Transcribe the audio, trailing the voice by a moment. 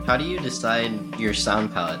How do you decide your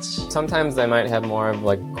sound palettes? Sometimes I might have more of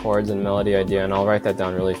like chords and melody idea, and I'll write that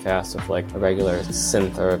down really fast with like a regular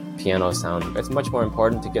synth or a piano sound. It's much more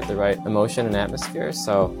important to get the right emotion and atmosphere,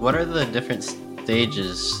 so... What are the different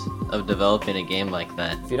stages of developing a game like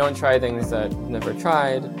that? If you don't try things that you've never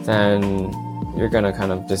tried, then you're gonna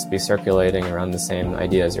kind of just be circulating around the same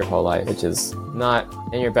ideas your whole life, which is not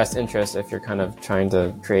in your best interest if you're kind of trying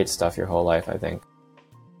to create stuff your whole life, I think.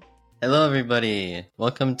 Hello everybody,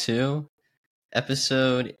 welcome to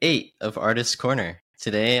episode 8 of Artist Corner.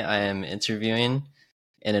 Today I am interviewing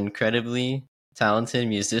an incredibly talented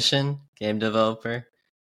musician, game developer,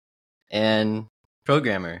 and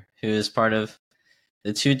programmer who is part of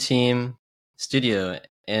the two-team studio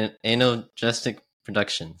Analgesic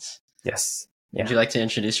Productions. Yes. Yeah. Would you like to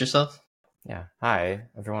introduce yourself? Yeah. Hi,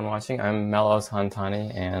 everyone watching. I'm Melos Han-Tani,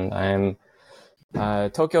 and I'm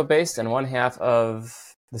Tokyo-based and one half of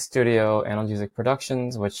the studio Analgesic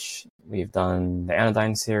Productions, which we've done the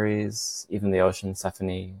Anodyne series, Even the Ocean,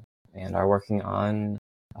 Sephonie, and are working on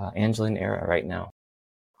Angeline era right now.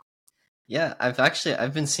 Yeah,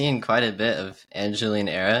 I've been seeing quite a bit of Angeline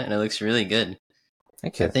era, and it looks really good.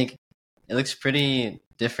 Thank you. I think it looks pretty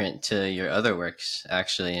different to your other works,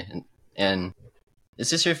 actually. And is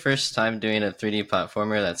this your first time doing a 3D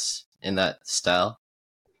platformer that's in that style?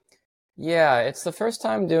 Yeah, it's the first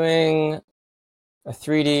time doing a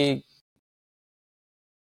 3D,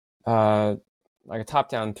 like a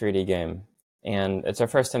top-down 3D game. And it's our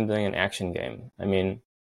first time doing an action game. I mean,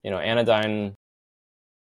 Anodyne,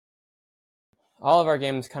 all of our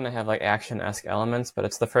games kind of have like action-esque elements, but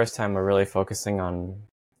it's the first time we're really focusing on,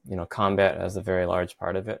 combat as a very large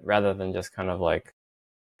part of it, rather than just kind of like,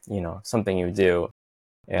 something you do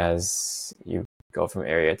as you go from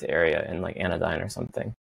area to area in like Anodyne or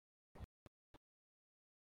something.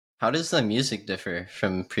 How does the music differ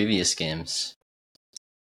from previous games?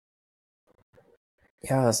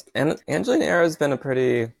 Yes, and Angeline era has been a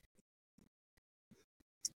pretty,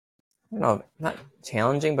 not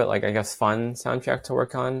challenging, but like I guess fun soundtrack to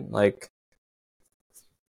work on. Like,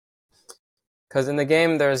 because in the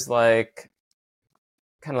game there's like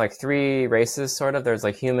kind of like three races, sort of. There's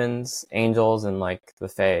like humans, angels, and like the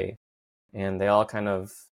Fae, and they all kind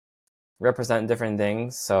of represent different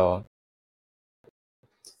things. So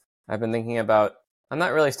I've been thinking about, I'm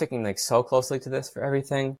not really sticking like so closely to this for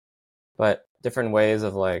everything, but different ways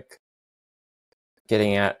of like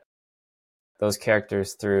getting at those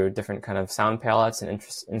characters through different kind of sound palettes and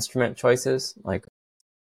instrument choices. Like,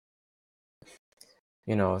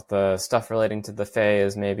 the stuff relating to the Fae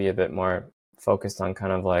is maybe a bit more focused on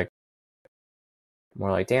kind of like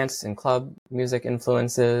more like dance and club music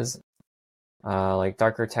influences, like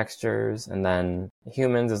darker textures, and then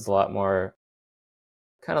humans is a lot more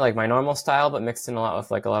kind of like my normal style, but mixed in a lot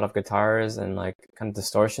with like a lot of guitars and like kind of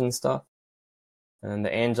distortion stuff. And then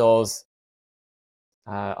the angels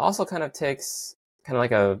also kind of takes kind of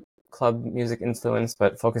like a club music influence,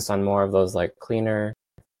 but focused on more of those like cleaner,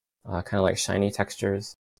 kind of like shiny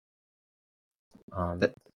textures.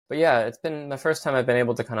 But yeah, it's been the first time I've been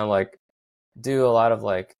able to kind of like do a lot of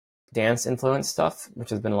like dance influence stuff,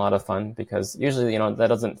 which has been a lot of fun because usually, that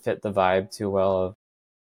doesn't fit the vibe too well of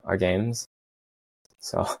our games.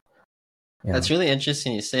 So, yeah. That's really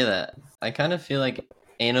interesting you say that. I kind of feel like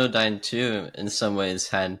Anodyne 2 in some ways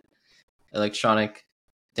had electronic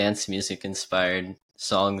dance music inspired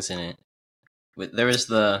songs in it. There was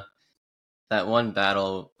that one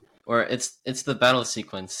battle, or it's the battle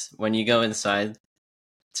sequence when you go inside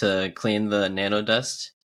to clean the nano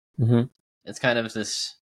dust. Mm-hmm. It's kind of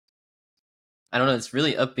this, I don't know, it's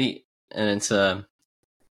really upbeat, and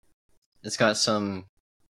it's got some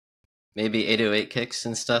maybe 808 kicks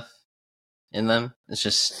and stuff in them. It's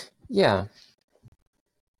just... Yeah,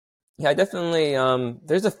 I definitely,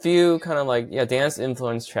 there's a few kind of like, dance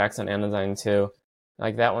influence tracks on Anodyne too.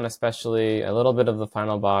 Like that one especially, a little bit of the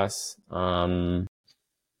final boss, and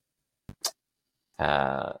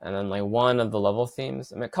then like one of the level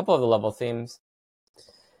themes. I mean, a couple of the level themes.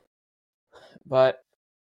 But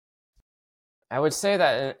I would say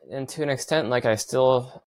that and to an extent, like I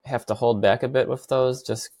still have to hold back a bit with those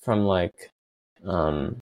just from like,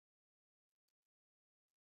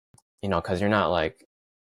 because you're not like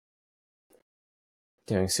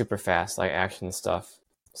doing super fast like action stuff.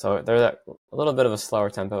 So they're a little bit of a slower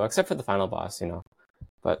tempo, except for the final boss,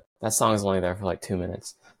 But that song is only there for like 2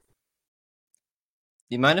 minutes.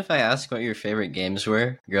 Do you mind if I ask what your favorite games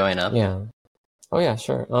were growing up? Yeah. Oh yeah,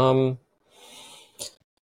 sure.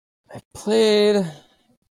 I played a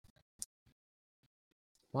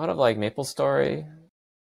lot of like MapleStory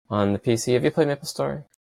on the PC. Have you played MapleStory?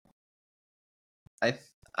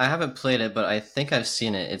 I haven't played it, but I think I've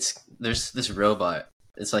seen it. There's this robot.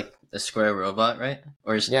 It's like a square robot, right?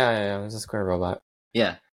 Or is Yeah. There's a square robot.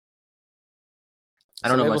 yeah. I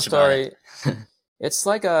So don't know Maple much about it. Story, it's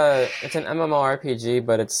an MMORPG,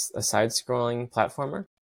 but it's a side-scrolling platformer.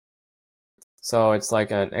 So it's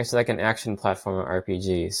actually like an action platformer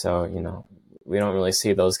RPG. So, we don't really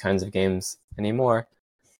see those kinds of games anymore.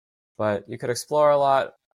 But you could explore a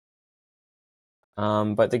lot.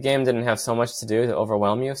 But the game didn't have so much to do to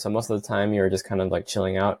overwhelm you. So most of the time you were just kind of like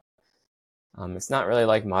chilling out. It's not really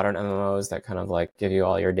like modern MMOs that kind of like give you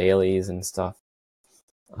all your dailies and stuff.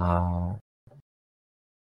 Uh,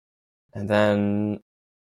 and then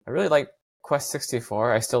I really like Quest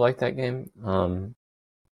 64. I still like that game.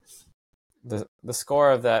 The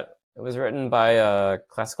score of that, it was written by a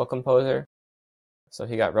classical composer, so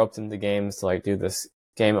he got roped into games to like do this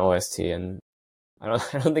game OST, and I don't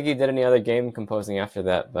think he did any other game composing after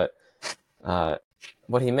that, but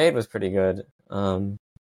what he made was pretty good.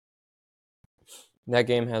 That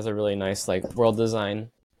game has a really nice like world design,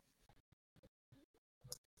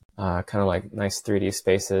 kind of like nice 3D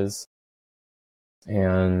spaces,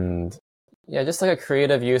 and yeah, just like a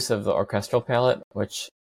creative use of the orchestral palette, which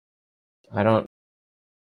I don't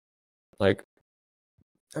like.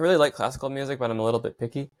 I really like classical music, but I'm a little bit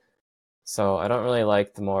picky, so I don't really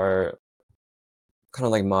like the more kind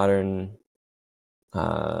of like modern,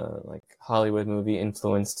 like Hollywood movie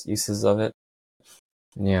influenced uses of it.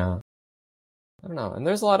 Yeah, I don't know. And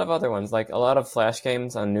there's a lot of other ones, like a lot of Flash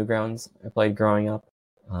games on Newgrounds I played growing up.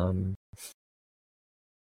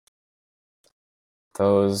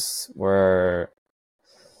 Those were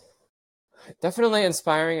definitely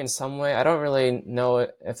inspiring in some way. I don't really know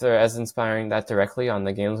if they're as inspiring that directly on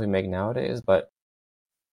the games we make nowadays, but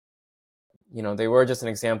they were just an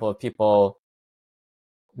example of people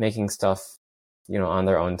making stuff, on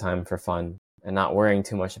their own time for fun and not worrying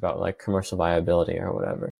too much about like commercial viability or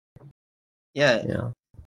whatever. Yeah, Yeah.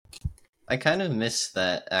 I kind of miss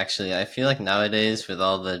that actually. I feel like nowadays with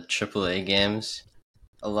all the AAA games,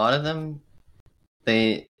 a lot of them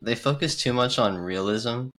they focus too much on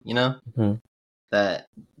realism, Mm-hmm. that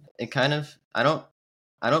it kind of I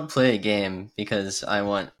don't play a game because I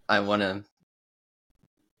want to,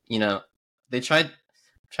 you know, they try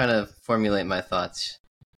to formulate my thoughts.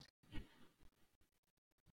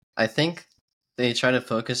 I think they try to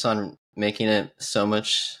focus on making it so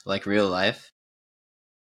much like real life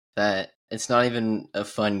that it's not even a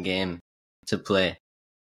fun game to play.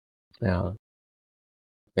 Yeah.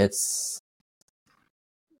 It's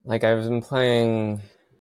like I've been playing.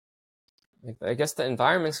 Like, I guess the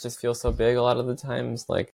environments just feel so big a lot of the times.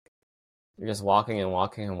 Like you're just walking and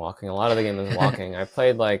walking and walking. A lot of the game is walking. I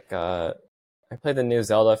played the new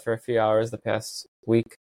Zelda for a few hours the past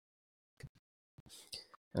week,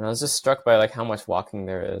 and I was just struck by like how much walking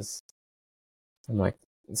there is. I'm like,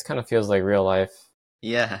 this kind of feels like real life,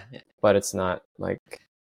 Yeah, but it's not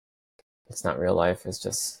real life. It's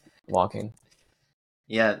just walking.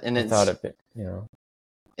 yeah, and I thought it.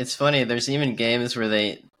 it's funny. There's even games where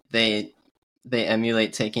they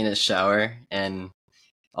emulate taking a shower and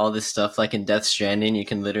all this stuff. Like in Death Stranding, you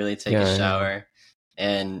can literally take a Yeah. shower,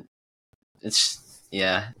 and it's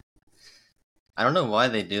yeah. I don't know why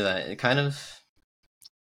they do that. It kind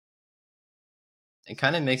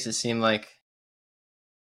of makes it seem like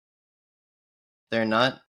they're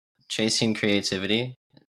not chasing creativity.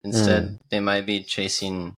 Instead, they might be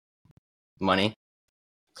chasing money.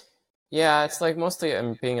 Yeah, it's like mostly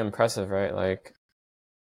being impressive, right? Like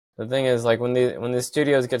the thing is, like when the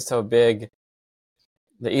studios get so big,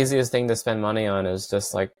 the easiest thing to spend money on is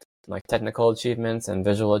just like technical achievements and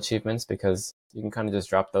visual achievements because you can kind of just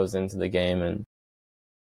drop those into the game and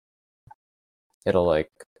it'll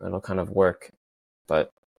kind of work. But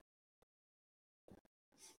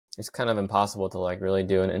it's kind of impossible to like really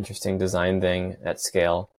do an interesting design thing at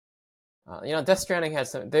scale. Death Stranding had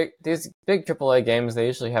these big AAA games. They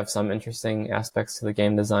usually have some interesting aspects to the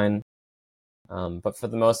game design, but for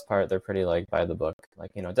the most part, they're pretty like by the book.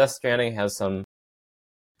 Like Death Stranding has some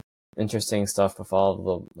interesting stuff with all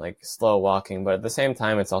the like slow walking, but at the same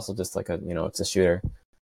time, it's also just like it's a shooter,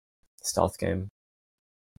 stealth game.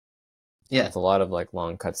 Yeah, With a lot of like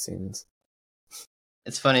long cutscenes.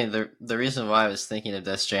 it's funny. The reason why I was thinking of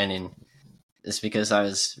Death Stranding is because I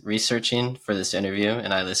was researching for this interview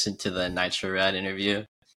and I listened to the Nitro Rad interview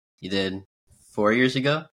you did 4 years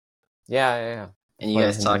ago. Yeah. And you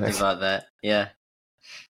guys talked about that. Yeah.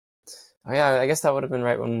 Oh yeah, I guess that would have been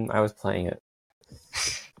right when I was playing it.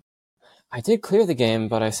 I did clear the game,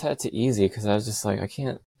 but I set it to easy because I was just like, I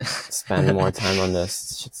can't spend more time on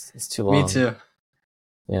this. It's too long. Me too.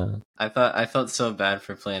 Yeah. I felt so bad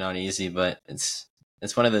for playing on easy, but it's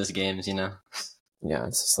It's one of those games, you know. Yeah,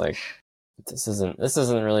 it's just like this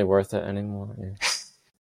isn't really worth it anymore. Yeah.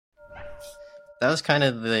 That was kind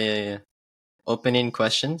of the opening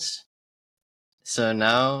questions. So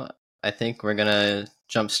now I think we're gonna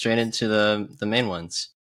jump straight into the main ones.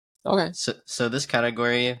 Okay. So this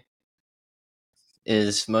category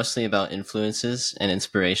is mostly about influences and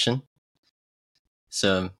inspiration.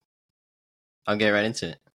 So I'll get right into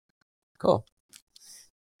it. Cool.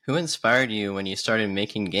 Who inspired you when you started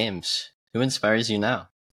making games? Who inspires you now?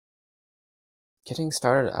 Getting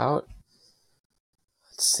started out.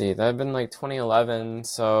 Let's see. That'd been like 2011,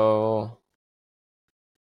 so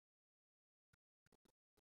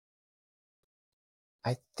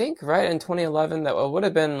I think right in 2011 that would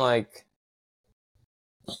have been like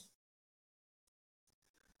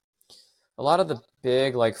a lot of the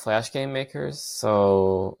big like Flash game makers.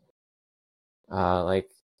 So like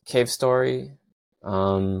Cave Story,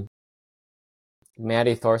 Maddie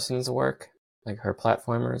Thorson's work, like her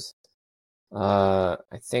platformers. I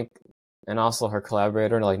think, and also her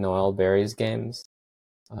collaborator, like Noel Berry's games.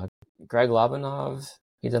 Greg Lobanov,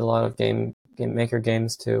 he did a lot of game maker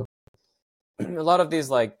games too. A lot of these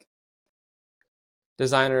like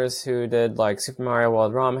designers who did like Super Mario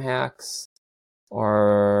World ROM hacks,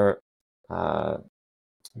 or I'm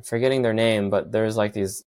forgetting their name, but there's like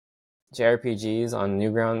these JRPGs on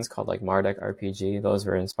Newgrounds called like Marduk RPG. Those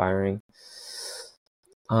were inspiring.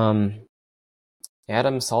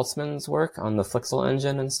 Adam Saltzman's work on the Flixel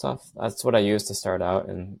engine and stuff. That's what I used to start out,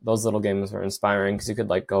 and those little games were inspiring because you could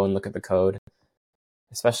like go and look at the code,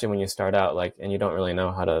 especially when you start out like and you don't really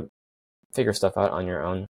know how to figure stuff out on your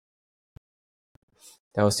own.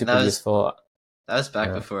 That was super useful. That was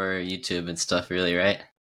back before YouTube and stuff, really, right?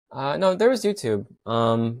 No, there was YouTube.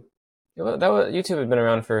 YouTube had been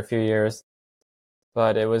around for a few years,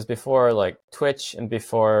 but it was before like Twitch and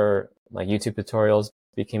before like YouTube tutorials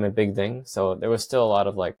became a big thing. So there was still a lot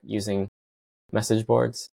of like using message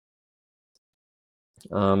boards.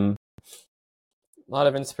 A lot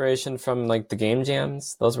of inspiration from like the game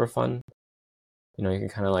jams. Those were fun. You know, you can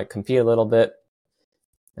kind of like compete a little bit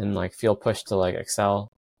and like feel pushed to like excel.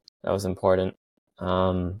 That was important.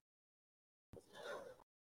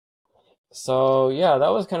 So yeah,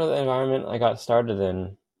 that was kind of the environment I got started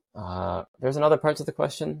in. There's another part to the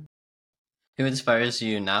question. Who inspires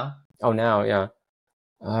you now? Oh, now, yeah.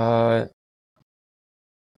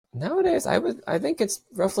 Nowadays, I think it's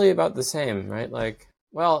roughly about the same, right? Like,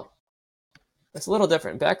 well, it's a little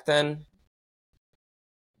different. Back then,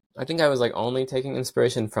 I think I was like only taking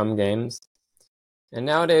inspiration from games. And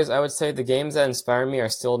nowadays, I would say the games that inspire me are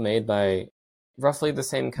still made by roughly the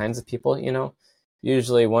same kinds of people, you know?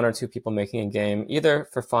 Usually one or two people making a game, either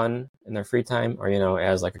for fun in their free time or, you know,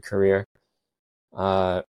 as like a career.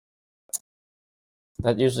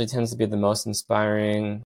 That usually tends to be the most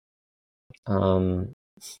inspiring. I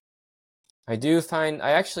do find,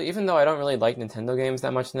 I actually, even though I don't really like Nintendo games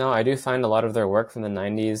that much now, I do find a lot of their work from the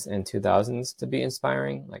 90s and 2000s to be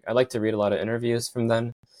inspiring. Like, I like to read a lot of interviews from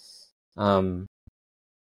them. I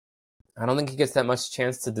don't think he gets that much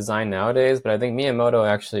chance to design nowadays, but I think Miyamoto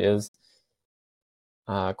actually is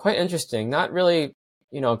quite interesting. Not really,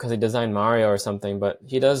 you know, because he designed Mario or something, but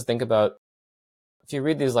he does think about, if you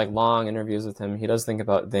read these like long interviews with him, he does think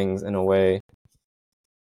about things in a way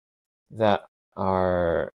that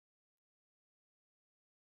are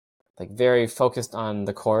like very focused on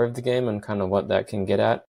the core of the game and kind of what that can get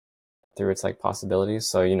at through its like possibilities.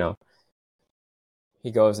 So, you know, he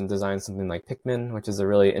goes and designs something like Pikmin, which is a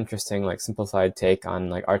really interesting, like simplified take on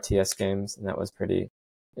like RTS games. And that was pretty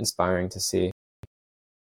inspiring to see.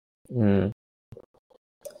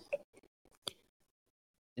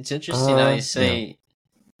 It's interesting how you say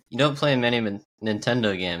you don't play many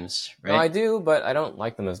Nintendo games, right? No, I do, but I don't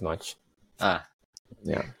like them as much.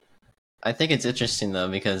 Yeah. I think it's interesting though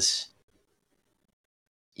because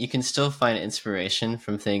you can still find inspiration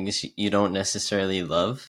from things you don't necessarily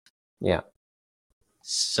love. Yeah.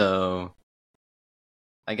 So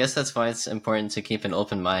I guess that's why it's important to keep an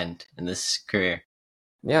open mind in this career.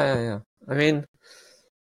 Yeah. I mean,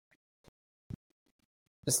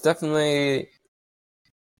 it's definitely,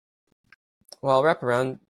 well, I'll wrap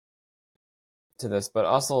around to this, but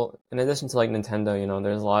also in addition to like Nintendo, you know,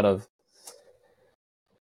 there's a lot of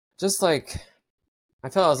just like, I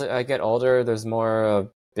feel as I get older, there's more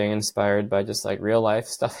of being inspired by just like real life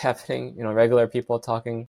stuff happening, you know, regular people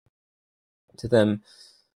talking to them,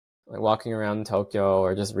 like walking around Tokyo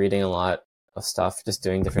or just reading a lot of stuff, just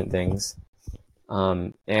doing different things.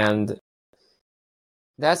 And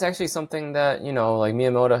that's actually something that, you know, like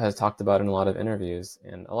Miyamoto has talked about in a lot of interviews,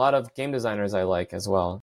 and a lot of game designers I like as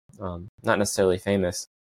well. Not necessarily famous.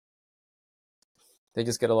 They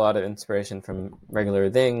just get a lot of inspiration from regular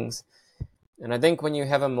things. And I think when you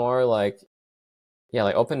have a more like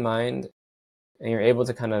open mind, and you're able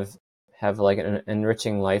to kind of have like an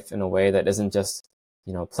enriching life in a way that isn't just,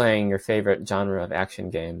 playing your favorite genre of action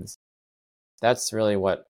games. That's really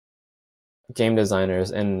what game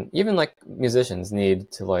designers and even like musicians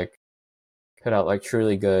need to like put out like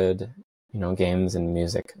truly good, games and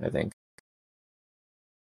music, I think.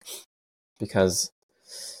 Because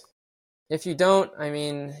if you don't, I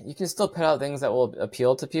mean, you can still put out things that will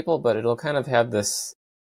appeal to people, but it'll kind of have this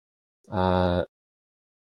kind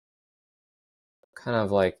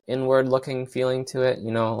of like inward looking feeling to it,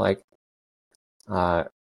 like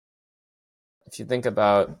if you think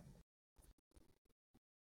about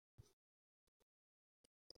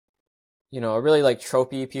a really like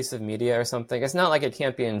tropey piece of media or something, it's not like it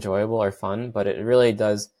can't be enjoyable or fun, but it really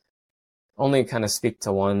does only kind of speak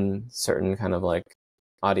to one certain kind of like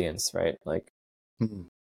audience, right? Like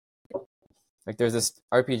there's this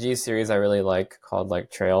RPG series I really like called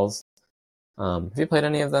like Trails. Have you played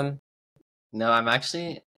any of them? No, I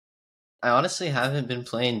honestly haven't been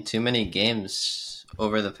playing too many games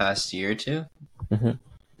over the past year or two. Mm-hmm.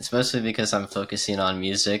 It's mostly because I'm focusing on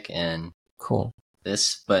music and Cool.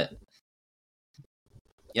 this, but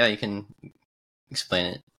yeah, you can explain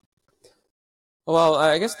it. Well,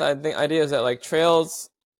 I guess the idea is that like Trails,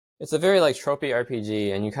 it's a very like tropey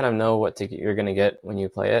RPG, and you kind of know what you're gonna get when you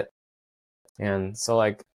play it. And so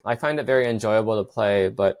like I find it very enjoyable to play,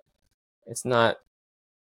 but it's not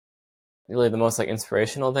really the most like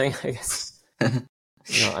inspirational thing, I guess.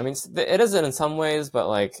 I mean, it is in some ways, but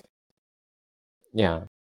like, yeah.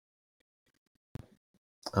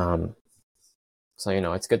 So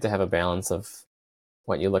it's good to have a balance of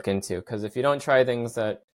what you look into, because if you don't try things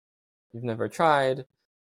that you've never tried,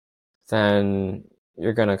 then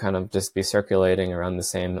you're gonna kind of just be circulating around the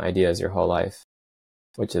same ideas your whole life,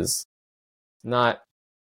 which is not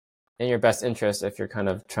in your best interest if you're kind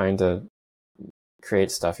of trying to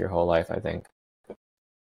create stuff your whole life, I think.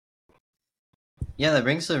 Yeah, that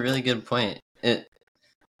brings a really good point.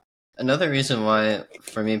 Another reason why,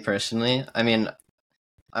 for me personally, I mean,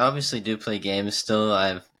 I obviously do play games still.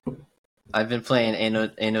 I've been playing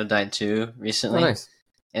Anodyne 2 recently, Oh, nice.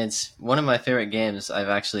 and it's one of my favorite games I've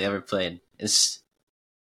actually ever played.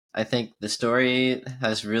 I think the story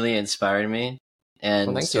has really inspired me, Well,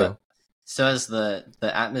 and thank you. so has the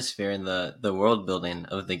atmosphere and the world building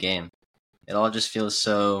of the game. It all just feels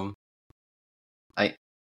so.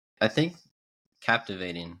 I think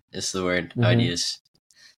captivating is the word I would Mm-hmm. use.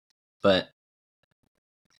 But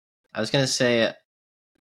I was gonna say,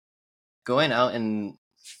 going out and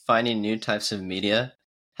finding new types of media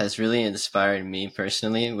has really inspired me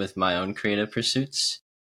personally with my own creative pursuits.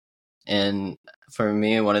 And for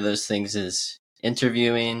me, one of those things is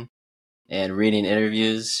interviewing and reading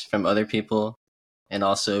interviews from other people and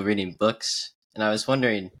also reading books. And I was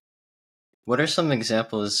wondering, what are some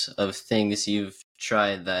examples of things you've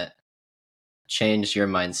tried that changed your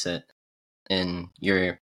mindset in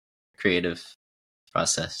your creative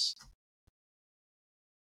process?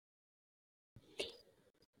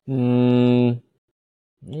 Let me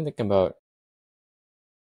think about.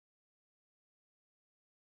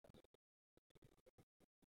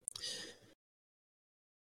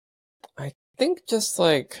 I think just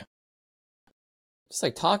like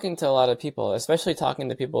talking to a lot of people, especially talking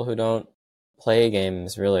to people who don't play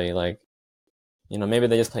games really. Like, maybe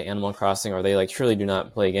they just play Animal Crossing, or they like truly do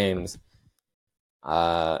not play games.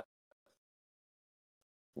 Uh,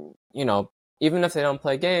 Even if they don't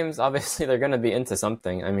play games, obviously they're gonna be into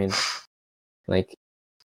something. I mean, like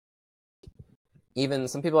even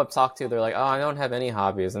some people I've talked to, they're like, "Oh, I don't have any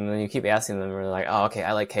hobbies," and then you keep asking them, and they're like, "Oh, okay,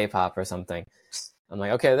 I like K-pop or something." I'm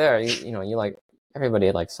like, "Okay, there, you like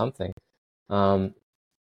everybody likes something." Um,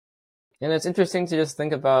 and it's interesting to just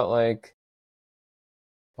think about like,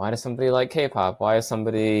 why does somebody like K-pop? Why is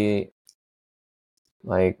somebody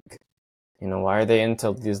like, why are they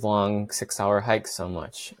into these long 6-hour hikes so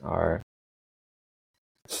much? Or,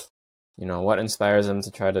 what inspires them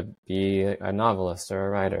to try to be a novelist or a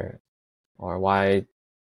writer? Or why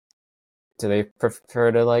do they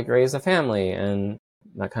prefer to like raise a family and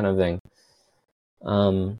that kind of thing?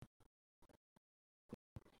 Um,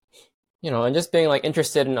 and just being like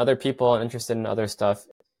interested in other people and interested in other stuff.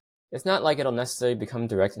 It's not like it'll necessarily become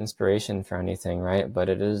direct inspiration for anything, right? But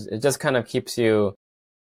it just kind of keeps you,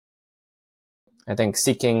 I think,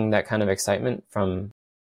 seeking that kind of excitement from,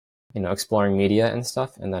 exploring media and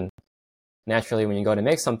stuff. And then naturally, when you go to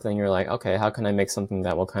make something, you're like, okay, how can I make something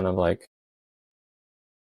that will kind of like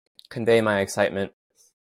convey my excitement,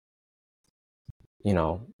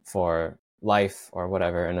 for life or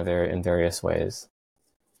whatever in various ways.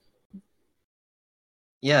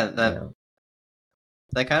 Yeah, Yeah.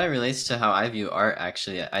 that kind of relates to how I view art.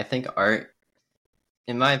 Actually, I think art,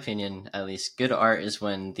 in my opinion, at least, good art is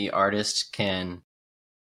when the artist can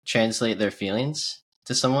translate their feelings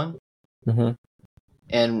to someone. Hmm.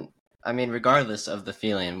 And I mean, regardless of the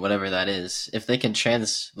feeling, whatever that is, if they can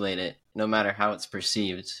translate it, no matter how it's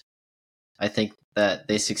perceived, I think that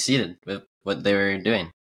they succeeded with what they were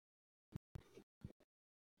doing.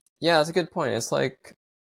 Yeah, that's a good point. It's like,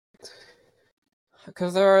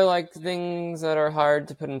 because there are like things that are hard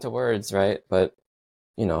to put into words, right? But,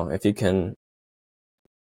 if you can,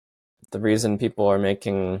 the reason people are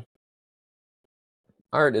making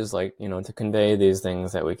art is like, to convey these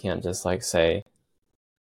things that we can't just like say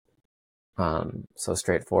so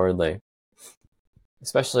straightforwardly.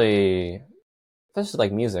 Especially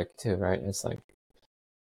like music too, right? It's like,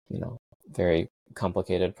 very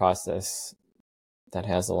complicated process that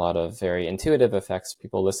has a lot of very intuitive effects for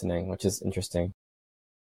people listening, which is interesting.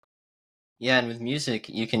 Yeah, and with music,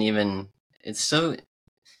 you can even, it's so,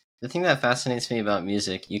 the thing that fascinates me about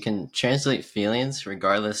music, you can translate feelings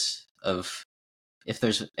regardless of if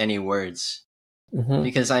there's any words. Hmm.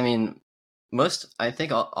 Because, I mean, I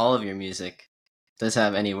think all of your music does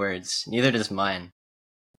have any words. Neither does mine.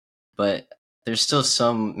 But there's still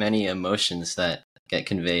so many emotions that get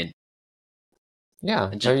conveyed.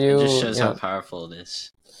 Yeah. It just shows how Yeah. powerful it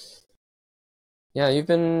is. Yeah, you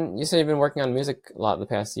said you've been working on music a lot the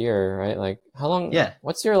past year, right? Like, how long, Yeah,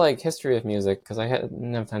 what's your like history of music? Because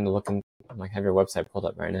didn't have time to look and like have your website pulled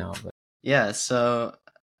up right now, but yeah. So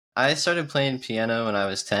I started playing piano when I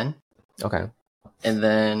was 10. okay. And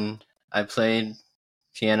then I played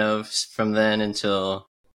piano from then until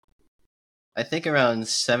I think around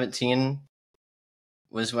 17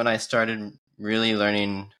 was when I started really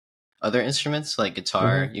learning other instruments like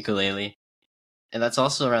guitar, Hmm. ukulele. And that's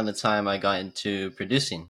also around the time I got into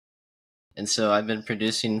producing. And so I've been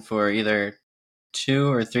producing for either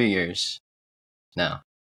 2 or 3 years now.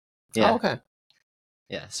 Oh, Yeah. okay.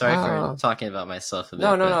 Yeah. Sorry for Wow. talking about myself a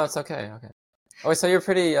No, bit, no, but no, it's okay. Okay. Oh, so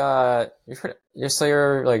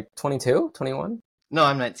you're like 22, 21, no,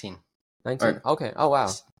 I'm 19. 19. Or Okay. Oh, wow.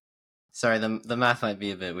 s- sorry, the math might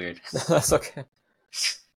be a bit weird. That's okay.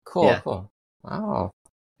 Cool, Yeah. cool. Wow.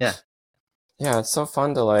 Yeah. Yeah, it's so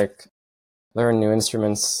fun to like learn new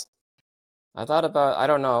instruments. I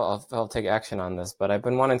don't know if I'll take action on this, but I've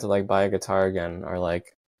been wanting to like buy a guitar again or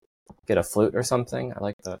like get a flute or something. I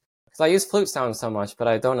like because I use flute sounds so much, but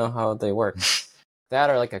I don't know how they work. That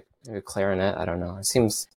or like maybe a clarinet. I don't know. It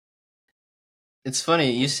seems. It's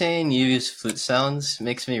funny, you saying you use flute sounds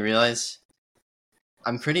makes me realize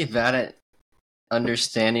I'm pretty bad at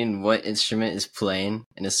understanding what instrument is playing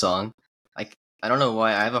in a song. Like I don't know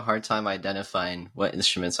why I have a hard time identifying what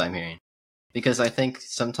instruments I'm hearing. Because I think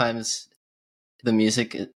sometimes the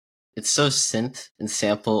music it's so synth and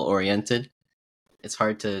sample oriented. It's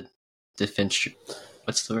hard to differentiate.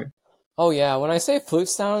 What's the word? Oh yeah, when I say flute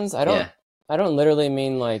sounds, Yeah. I don't literally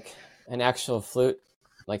mean like an actual flute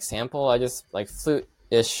like sample. I just like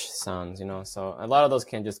flute-ish sounds, So a lot of those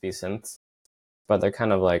can just be synths, but they're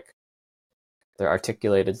kind of like they're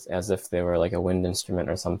articulated as if they were like a wind instrument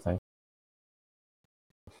or something.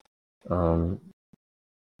 Um,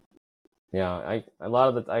 yeah, a lot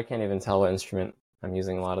of the I can't even tell what instrument I'm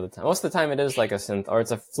using a lot of the time. Most of the time, it is like a synth or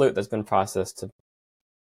it's a flute that's been processed to,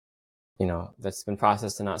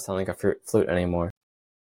 not sound like a flute anymore.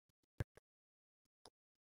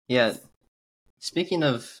 Yeah. Speaking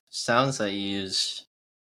of sounds that you use,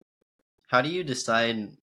 how do you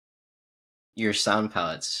decide your sound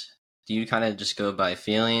palettes? Do you kind of just go by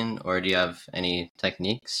feeling, or do you have any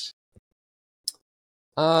techniques?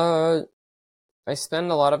 Uh, I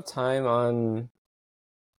spend a lot of time on.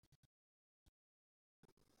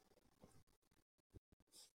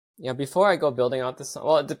 Yeah, before I go building out the song.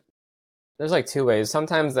 Well, there's like two ways.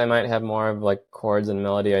 Sometimes I might have more of like chords and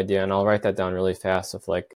melody idea, and I'll write that down really fast with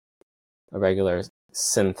like a regular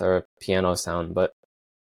synth or piano sound. But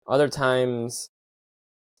other times,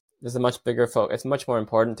 there's a much bigger focus. It's much more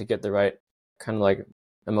important to get the right kind of like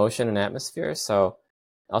emotion and atmosphere. So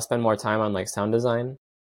I'll spend more time on like sound design,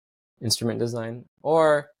 instrument design,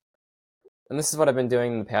 and this is what I've been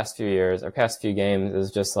doing in the past few years or past few games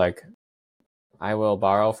is just like I will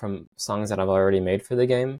borrow from songs that I've already made for the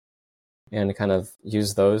game and kind of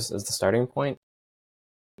use those as the starting point,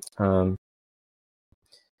 um,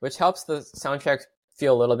 which helps the soundtrack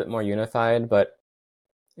feel a little bit more unified, but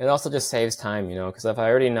it also just saves time, because if I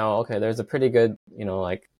already know, okay, there's a pretty good,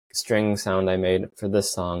 like string sound I made for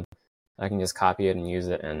this song, I can just copy it and use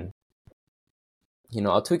it, and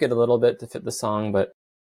I'll tweak it a little bit to fit the song, but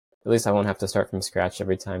at least I won't have to start from scratch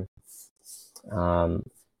every time. Um,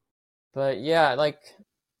 but yeah, like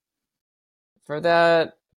for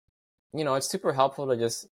that, it's super helpful to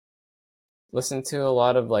just listen to a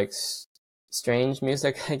lot of like strange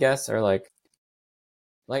music, I guess, or like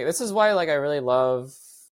this is why like I really love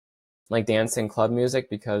like dance and club music,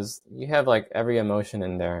 because you have like every emotion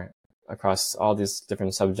in there across all these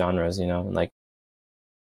different subgenres, and like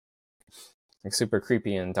super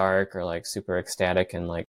creepy and dark, or like super ecstatic and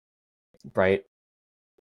like bright.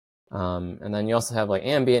 And then you also have like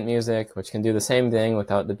ambient music, which can do the same thing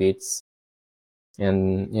without the beats.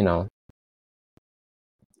 And,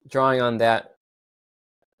 drawing on that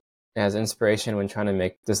as inspiration when trying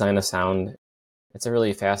to design a sound, it's a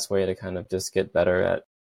really fast way to kind of just get better at,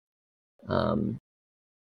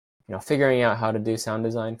 figuring out how to do sound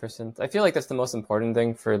design for synth. I feel like that's the most important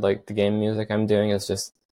thing for like the game music I'm doing, is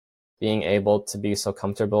just being able to be so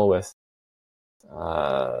comfortable with,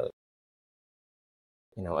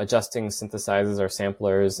 adjusting synthesizers or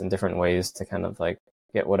samplers in different ways to kind of like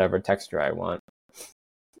get whatever texture I want.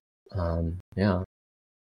 Yeah.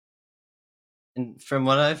 And from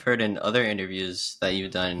what I've heard in other interviews that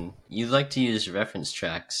you've done, you like to use reference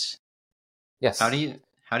tracks. Yes. How do you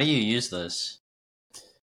use those?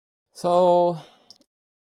 So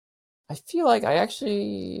I feel like I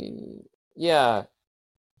actually, yeah.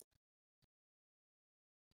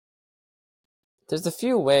 There's a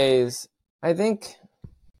few ways. I think.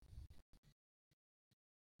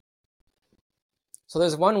 So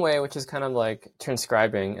there's one way which is kind of like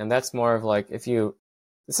transcribing, and that's more of like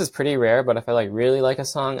this is pretty rare, but if I like really like a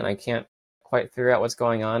song and I can't quite figure out what's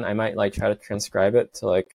going on, I might like try to transcribe it to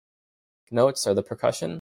like notes or the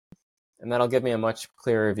percussion, and that'll give me a much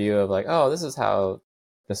clearer view of like, oh, this is how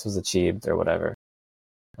this was achieved or whatever.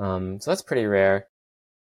 So that's pretty rare.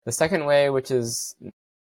 The second way, which is,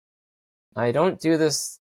 I don't do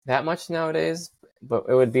this that much nowadays, but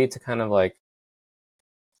it would be to kind of like,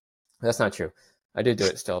 that's not true. I do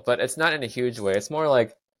it still, but it's not in a huge way. It's more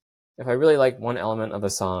like if I really like one element of a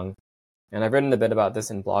song, and I've written a bit about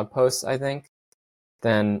this in blog posts, I think,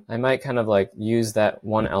 then I might kind of like use that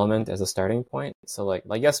one element as a starting point. So like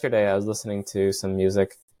yesterday, I was listening to some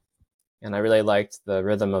music, and I really liked the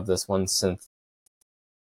rhythm of this one synth,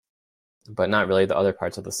 but not really the other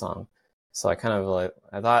parts of the song. So I kind of like,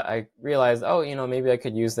 I realized, oh, maybe I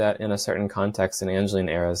could use that in a certain context in Angeline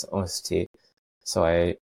era's OST. So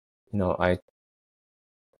I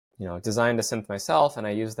designed a synth myself, and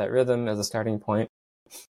I used that rhythm as a starting point.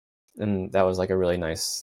 And that was like a really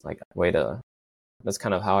nice like way to, that's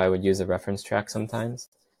kind of how I would use a reference track sometimes.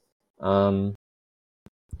 A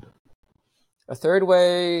third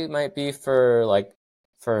way might be for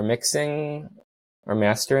mixing or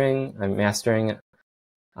mastering. I'm mastering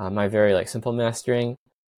my very like simple mastering.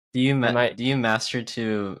 Do you master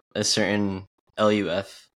to a certain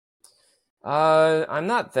LUF? I'm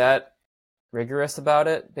not that rigorous about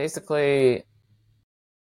it. Basically,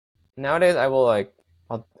 nowadays I will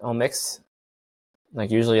I'll mix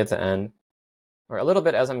like usually at the end, or a little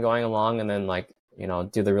bit as I'm going along, and then like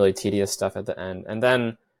do the really tedious stuff at the end, and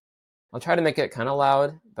then I'll try to make it kind of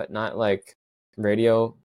loud, but not like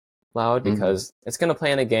radio loud, because it's going to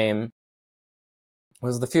play in a game.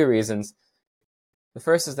 There's a few reasons. The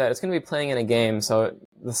first is that it's going to be playing in a game, so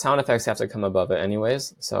the sound effects have to come above it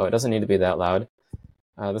anyways, so it doesn't need to be that loud.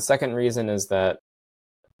 The second reason is that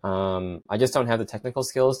I just don't have the technical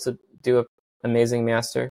skills to do an amazing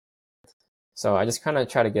master. So I just kind of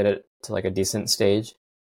try to get it to like a decent stage.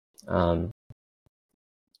 And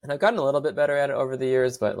I've gotten a little bit better at it over the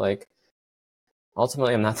years, but like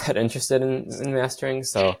ultimately I'm not that interested in mastering,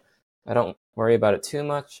 so I don't worry about it too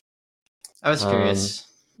much. I was curious.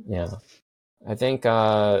 Yeah. I think,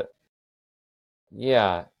 yeah.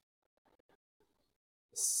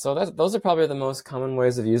 So those are probably the most common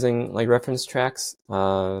ways of using like reference tracks.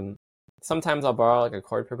 Sometimes I'll borrow like a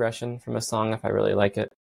chord progression from a song if I really like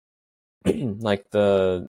it. Like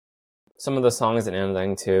some of the songs in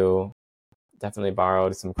Anodyne 2 definitely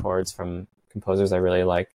borrowed some chords from composers I really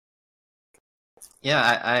like.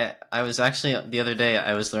 Yeah, I was actually, the other day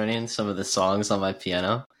I was learning some of the songs on my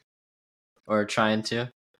piano, or trying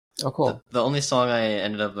to. Oh, cool. The only song I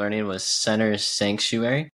ended up learning was Center's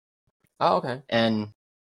Sanctuary. Oh, okay. And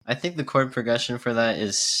I think the chord progression for that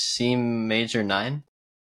is C major 9,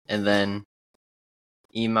 and then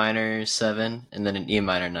E minor 7, and then an E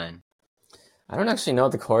minor 9. I don't actually know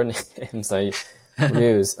the chord names I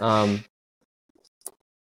use,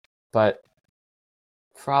 but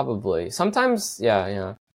probably sometimes,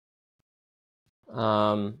 yeah.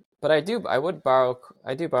 But I do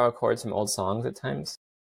borrow chords from old songs at times,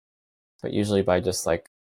 but usually by just like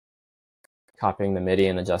copying the MIDI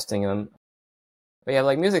and adjusting them. But yeah,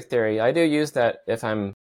 like music theory, I do use that if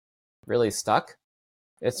I'm really stuck.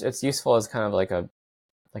 it's useful as kind of like a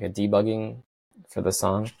debugging for the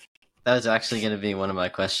song. That was actually going to be one of my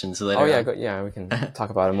questions later. Oh yeah, on. we can talk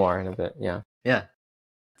about it more in a bit. Yeah. Yeah.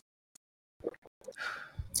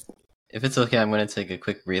 If it's okay, I'm going to take a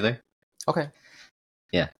quick breather. Okay.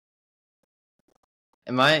 Yeah.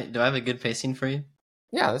 Do I have a good pacing for you?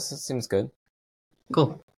 Yeah, this seems good.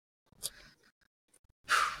 Cool.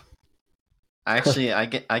 Actually, I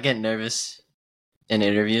get nervous in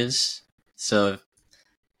interviews, so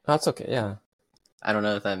That's okay. Yeah. I don't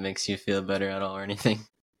know if that makes you feel better at all or anything.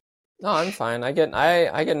 No, I'm fine. I get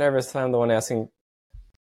nervous if I'm the one asking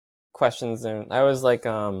questions, and I was like, do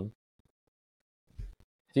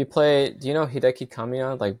you know Hideki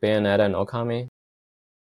Kamiya, like Bayonetta and Okami?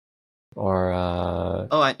 Or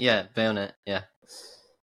Yeah, Bayonet, yeah.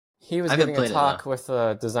 He was I haven't giving a played it, talk though. with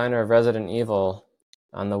the designer of Resident Evil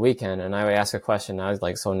on the weekend, and I would ask a question. I was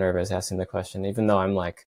like so nervous asking the question, even though I'm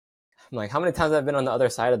like, how many times I've been on the other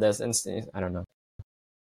side of this, and I don't know,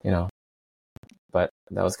 you know. But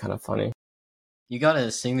that was kind of funny. You got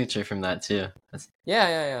a signature from that too.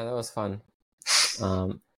 Yeah, that was fun.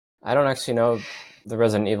 I don't actually know the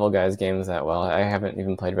Resident Evil guys' games that well. I haven't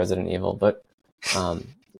even played Resident Evil, but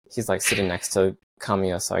he's like sitting next to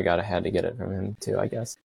Kamiya, so I had to get it from him too, I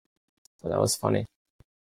guess. So that was funny.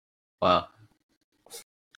 Wow.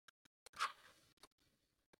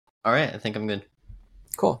 All right, I think I'm good.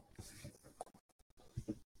 Cool.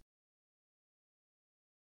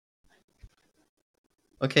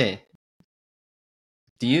 Okay.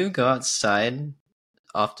 Do you go outside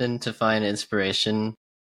often to find inspiration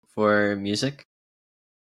for music?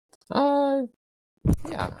 Yeah,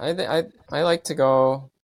 I like to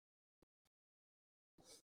go.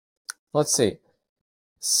 Let's see.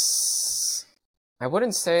 I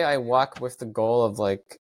wouldn't say I walk with the goal of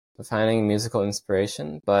like finding musical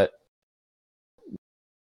inspiration, but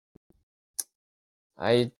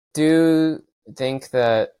I do think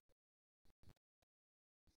that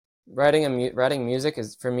writing music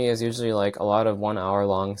is for me is usually like a lot of 1 hour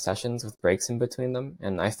long sessions with breaks in between them,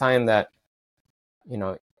 and I find that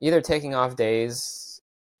either taking off days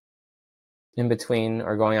in between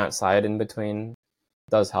or going outside in between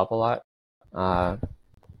does help a lot.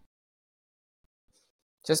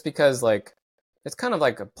 Just because like it's kind of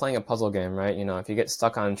like playing a puzzle game, right? If you get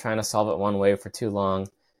stuck on trying to solve it one way for too long,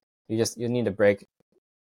 you need a break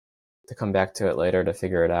to come back to it later to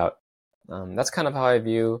figure it out. That's kind of how I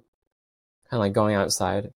view kind of like going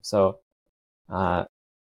outside. So I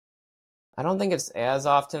don't think it's as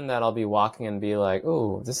often that I'll be walking and be like,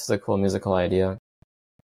 "Ooh, this is a cool musical idea."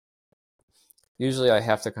 Usually I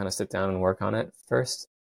have to kind of sit down and work on it first,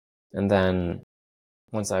 and then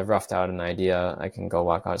once I've roughed out an idea, I can go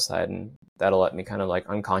walk outside, and that'll let me kind of like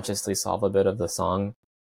unconsciously solve a bit of the song,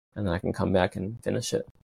 and then I can come back and finish it.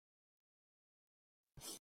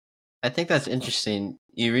 I think that's interesting.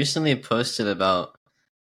 You recently posted about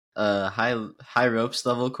a high ropes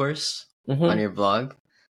level course on your blog.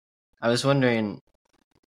 I was wondering,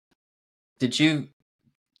 did you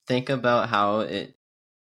think about how it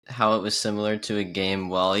was similar to a game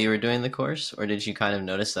while you were doing the course, or did you kind of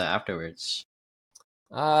notice that afterwards?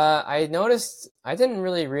 I noticed I didn't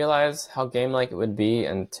really realize how game-like it would be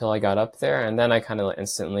until I got up there, and then I kind of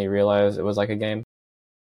instantly realized it was like a game,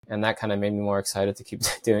 and that kind of made me more excited to keep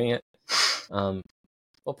doing it. Well,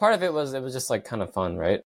 part of it was just like kind of fun,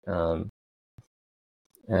 right?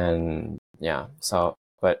 And yeah,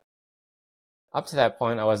 but up to that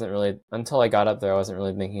point, until I got up there, I wasn't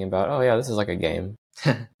really thinking about, oh yeah, this is like a game.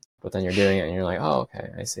 But then you're doing it and you're like, oh, okay,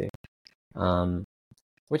 I see.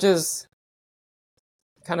 Which is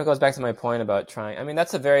kind of goes back to my point about trying. I mean,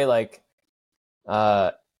 that's a very like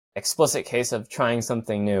explicit case of trying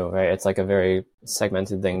something new, right? It's like a very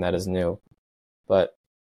segmented thing that is new. But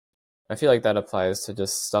I feel like that applies to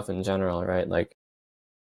just stuff in general, right? Like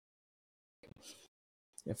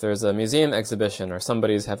if there's a museum exhibition or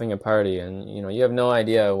somebody's having a party and you have no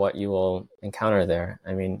idea what you will encounter there.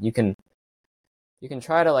 I mean, you can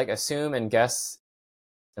try to like assume and guess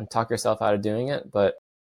and talk yourself out of doing it, but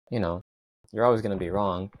you're always going to be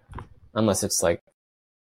wrong unless it's like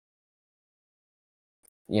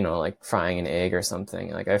like frying an egg or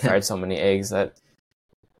something. Like I fried so many eggs that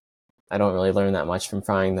I don't really learn that much from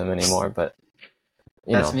frying them anymore, but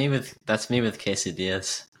that's me with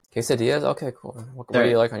quesadillas. Quesadillas? Okay, cool. What do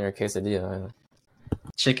you like on your quesadilla?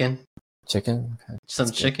 Chicken. Chicken? Okay.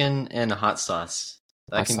 Some chicken and hot sauce.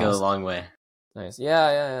 That can go a long way. Nice.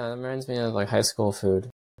 Yeah. That reminds me of like high school food.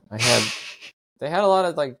 They had a lot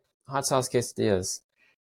of like hot sauce quesadillas.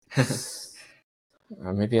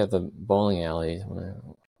 Or maybe at the bowling alley.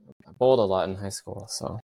 I bowled a lot in high school,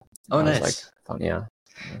 so nice. Was like fun. Yeah.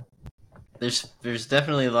 there's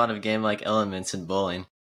definitely a lot of game-like elements in bowling.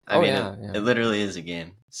 I Oh mean, yeah, it yeah. literally is a game.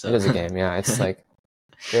 It So is a game. Yeah, it's like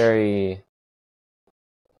very.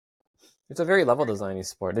 It's a very level designy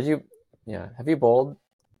sport. Did you? Yeah. Have you bowled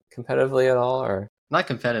competitively at all, or? not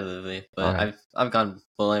competitively, but Okay. I've gone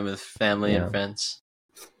bowling with family and Yeah. friends.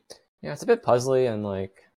 Yeah, it's a bit puzzly and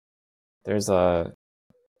like there's a.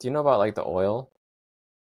 Do you know about like the oil?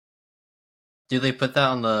 Do they put that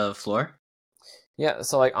on the floor? Yeah.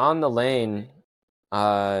 So like on the lane,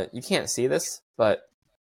 you can't see this, but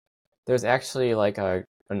there's actually like an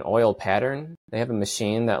oil pattern. They have a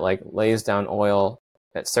machine that like lays down oil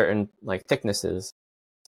at certain like thicknesses,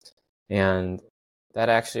 and that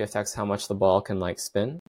actually affects how much the ball can like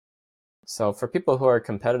spin. So for people who are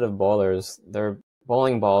competitive bowlers, their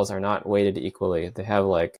bowling balls are not weighted equally. They have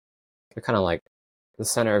like they're kind of like the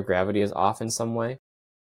center of gravity is off in some way.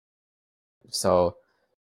 So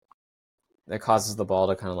it causes the ball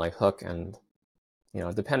to kind of like hook and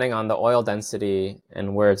depending on the oil density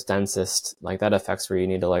and where it's densest, like that affects where you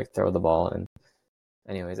need to like throw the ball. And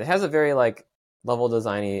anyways, it has a very like level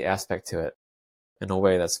designy aspect to it in a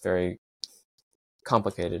way that's very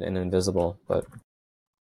complicated and invisible. But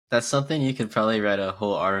That's something you could probably write a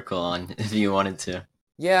whole article on if you wanted to.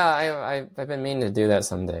 yeah, I've been meaning to do that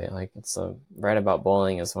someday. Like it's a write about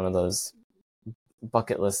bowling is one of those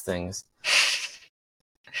bucket list things.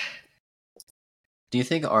 Do you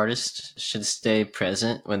think artists should stay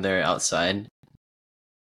present when they're outside?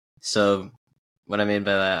 So, what I mean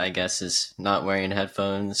by that, I guess, is not wearing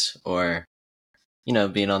headphones or,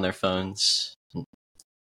 being on their phones.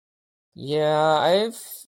 Yeah, I've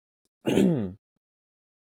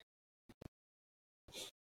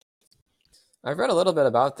I've read a little bit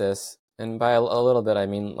about this, and by a little bit I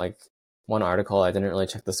mean like one article. I didn't really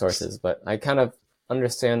check the sources, but I kind of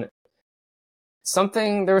understand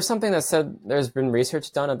something. There was something that said there's been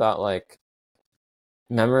research done about like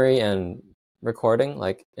memory and recording,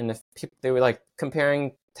 like, and if people they were like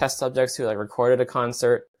comparing test subjects who like recorded a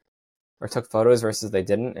concert or took photos versus they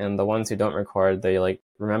didn't, and the ones who don't record, they like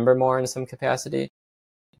remember more in some capacity.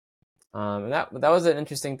 And that was an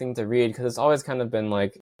interesting thing to read because it's always kind of been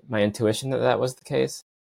like my intuition that that was the case.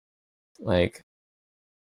 Like,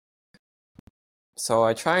 so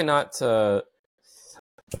I try not to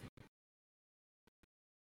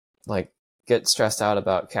like get stressed out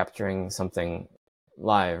about capturing something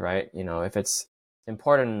live, right? If it's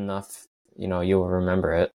important enough, you will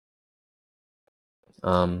remember it.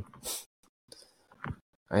 Um,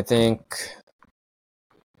 I think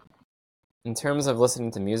in terms of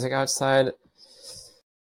listening to music outside,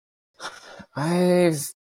 I've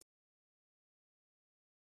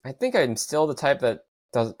I think I'm still the type that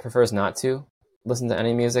prefers not to listen to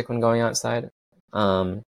any music when going outside.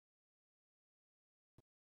 Um,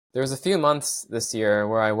 there was a few months this year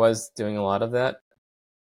where I was doing a lot of that,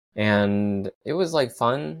 and it was like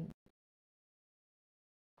fun.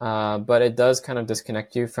 But it does kind of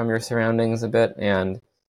disconnect you from your surroundings a bit, and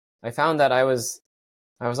I found that I was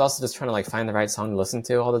also just trying to like find the right song to listen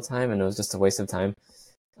to all the time, and it was just a waste of time.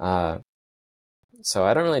 Uh, so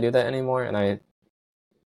I don't really do that anymore, and I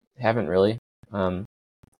haven't really um,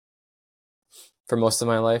 for most of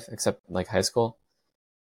my life, except like high school.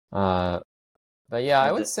 Uh, but yeah,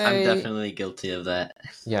 I would I'm say definitely guilty of that.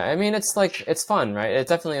 yeah. I mean, it's like it's fun, right? It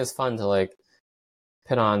definitely is fun to like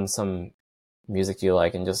put on some music you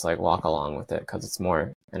like and just like walk along with it because it's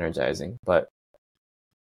more energizing. But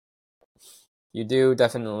you do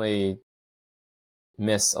definitely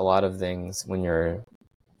miss a lot of things when you're,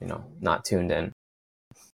 not tuned in.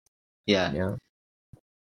 Yeah, Yeah.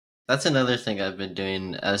 that's another thing I've been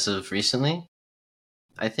doing as of recently.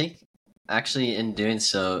 I think actually in doing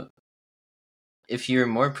so, if you're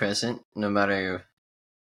more present, no matter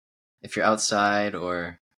if you're outside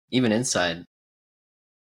or even inside,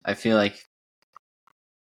 I feel like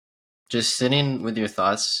just sitting with your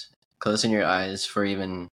thoughts, closing your eyes for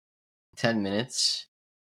even 10 minutes,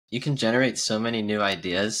 you can generate so many new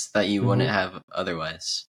ideas that you wouldn't Hmm. have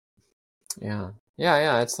otherwise. Yeah. Yeah.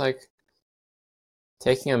 Yeah. It's like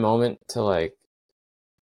taking a moment to like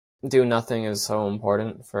do nothing is so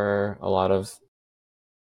important for a lot of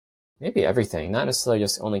maybe everything, not necessarily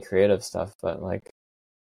just only creative stuff, but like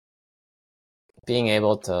being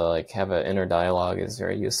able to like have an inner dialogue is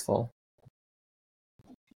very useful,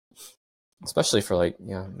 especially for like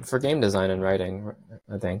for game design and writing.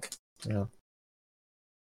 I think. Yeah.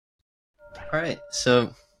 All right,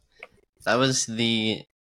 so that was the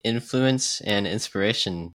influence and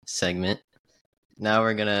inspiration segment. Now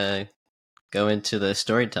we're gonna go into the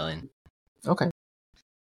storytelling. Okay.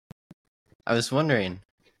 I was wondering,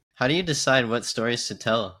 how do you decide what stories to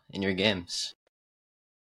tell in your games?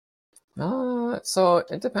 So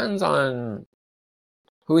it depends on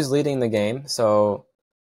who's leading the game. So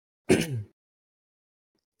I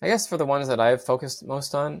guess for the ones that I've focused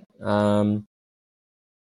most on,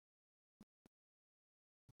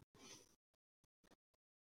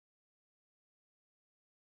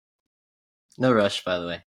 No rush, by the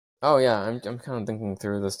way. oh yeah, I'm kind of thinking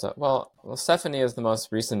through this stuff. Well, Sephonie is the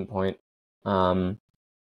most recent point. Um,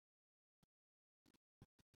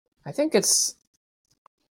 I think it's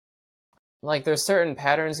like there's certain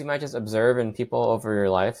patterns you might just observe in people over your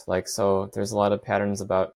life. Like, so there's a lot of patterns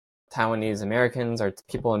about Taiwanese Americans or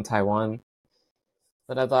people in Taiwan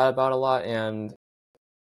that I've thought about a lot, and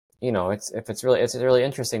it's really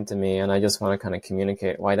interesting to me, and I just want to kind of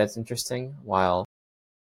communicate why that's interesting while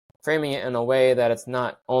framing it in a way that it's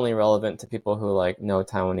not only relevant to people who like know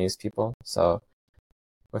Taiwanese people. So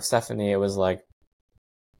with Stephanie, it was like,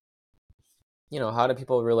 how do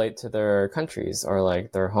people relate to their countries or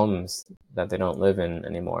like their homes that they don't live in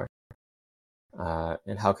anymore?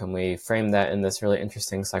 And how can we frame that in this really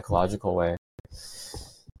interesting psychological way?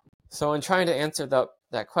 So in trying to answer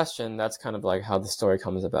that question, that's kind of like how the story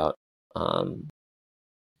comes about.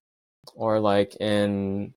 Or like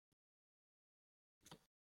in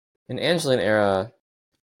Angeline era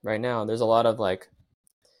right now, there's a lot of like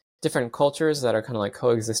different cultures that are kind of like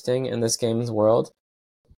coexisting in this game's world.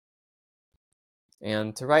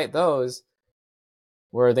 And to write those,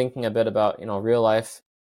 we're thinking a bit about, real life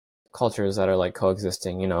cultures that are like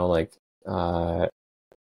coexisting, like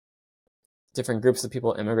different groups of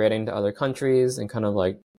people immigrating to other countries and kind of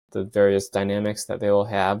like the various dynamics that they will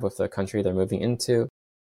have with the country they're moving into.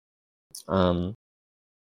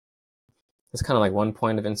 It's kind of like one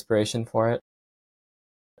point of inspiration for it.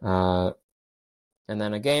 And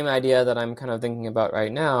then a game idea that I'm kind of thinking about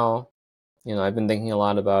right now, I've been thinking a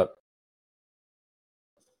lot about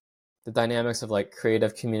the dynamics of like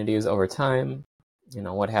creative communities over time.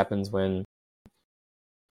 What happens when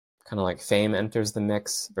kind of like fame enters the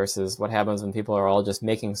mix versus what happens when people are all just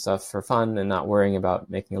making stuff for fun and not worrying about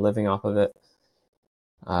making a living off of it.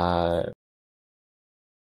 The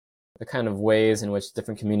kind of ways in which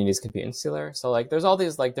different communities can be insular. So like there's all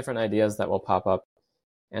these like different ideas that will pop up.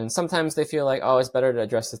 And sometimes they feel like, oh, it's better to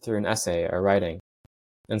address it through an essay or writing.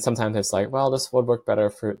 And sometimes it's like, well, this would work better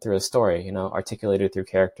through a story, articulated through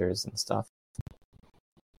characters and stuff. Do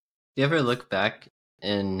you ever look back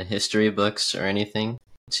in history books or anything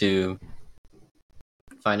to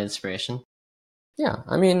find inspiration? Yeah,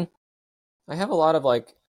 I mean, I have a lot of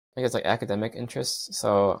like, I guess like academic interests.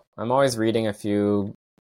 So I'm always reading a few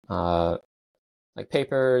like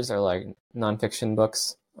papers or like nonfiction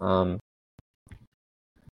books.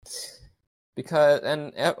 Because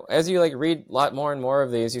and as you like read a lot more and more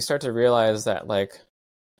of these, you start to realize that like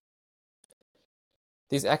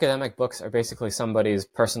these academic books are basically somebody's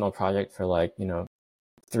personal project for like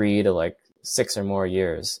 3 to like 6 or more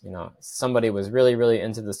years. Somebody was really really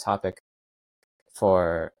into this topic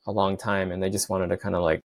for a long time, and they just wanted to kind of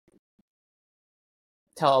like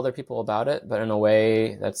tell other people about it, but in a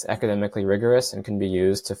way that's academically rigorous and can be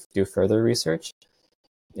used to do further research.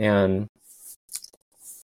 And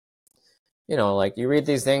like you read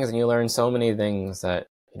these things and you learn so many things that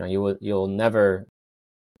you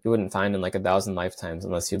wouldn't find in like 1,000 lifetimes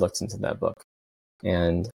unless you looked into that book.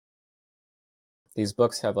 And these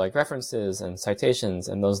books have like references and citations,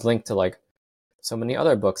 and those link to like so many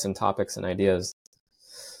other books and topics and ideas.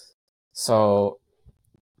 So,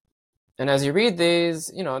 and as you read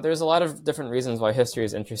these, there's a lot of different reasons why history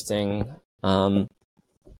is interesting. I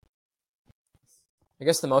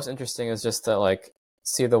guess the most interesting is just to like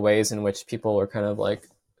see the ways in which people were kind of like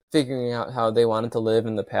figuring out how they wanted to live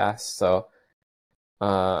in the past. So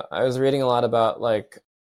I was reading a lot about like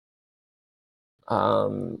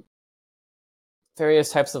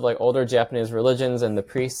various types of like older Japanese religions and the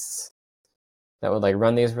priests that would like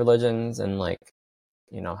run these religions, and like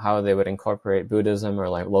how they would incorporate Buddhism or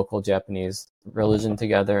like local Japanese religion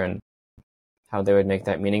together, and how they would make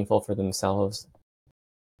that meaningful for themselves,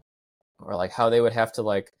 or like how they would have to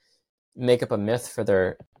like make up a myth for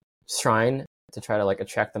their shrine to try to like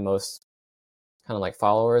attract the most kind of like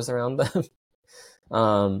followers around them.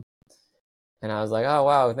 And I was like, oh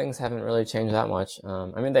wow, things haven't really changed that much.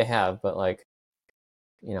 I mean, they have, but like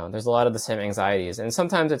there's a lot of the same anxieties, and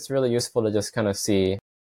sometimes it's really useful to just kind of see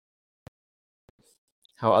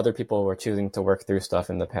how other people were choosing to work through stuff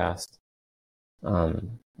in the past.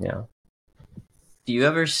 Yeah. Do you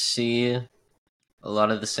ever see a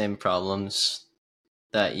lot of the same problems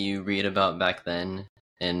that you read about back then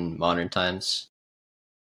in modern times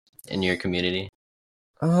in your community?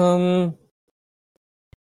 I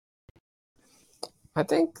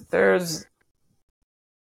think there's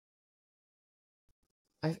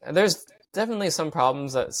there's definitely some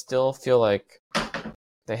problems that still feel like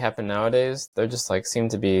they happen nowadays. They're just like seem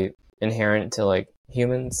to be inherent to like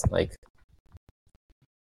humans, like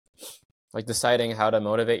deciding how to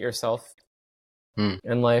motivate yourself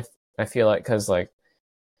in life. I feel like because like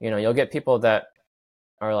you'll get people that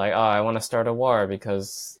are like, oh, I want to start a war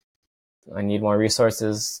because I need more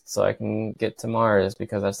resources so I can get to Mars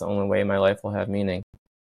because that's the only way my life will have meaning.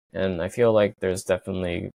 And I feel like there's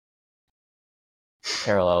definitely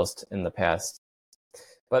parallels in the past.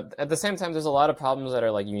 But at the same time, there's a lot of problems that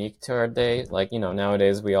are like unique to our day. Like,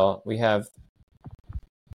 nowadays we have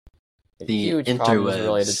The huge problems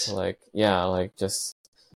related interwebs. to like just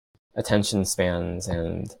attention spans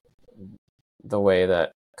and the way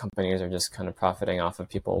that companies are just kind of profiting off of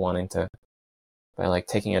people wanting to, by like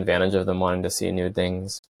taking advantage of them wanting to see new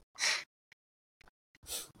things.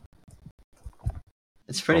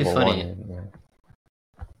 It's pretty Global funny. warming,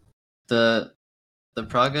 yeah. The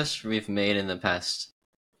progress we've made in the past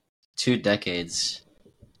 2 decades,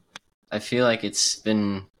 I feel like it's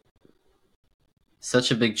been such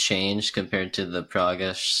a big change compared to the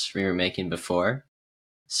progress we were making before.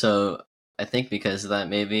 So I think because of that,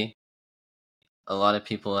 maybe a lot of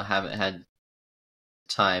people haven't had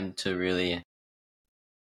time to really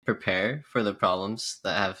prepare for the problems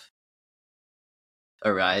that have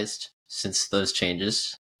arisen since those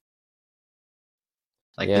changes,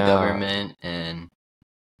 like the Yeah. government and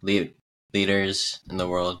leaders in the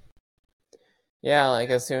world. Yeah, like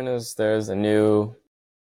as soon as there's a new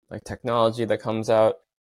like technology that comes out,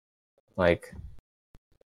 like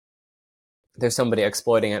there's somebody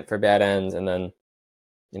exploiting it for bad ends, and then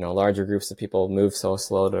larger groups of people move so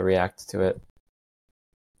slow to react to it.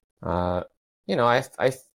 I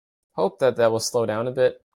hope that will slow down a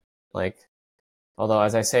bit. Like, although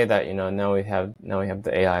as I say that, now we have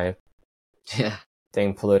the AI Yeah.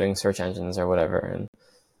 thing polluting search engines or whatever, and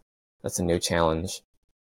that's a new challenge.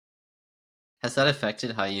 Has that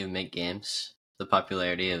affected how you make games? The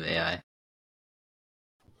popularity of AI?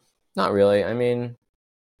 Not really. I mean,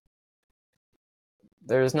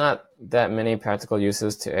 there's not that many practical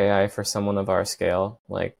uses to AI for someone of our scale.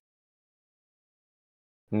 Like,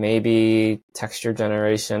 maybe texture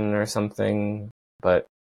generation or something, but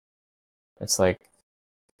it's like,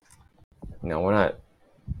 we're not.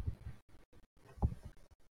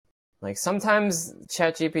 Like, sometimes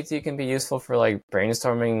ChatGPT can be useful for like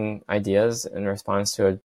brainstorming ideas in response to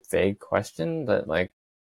a vague question, but like,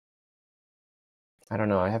 I don't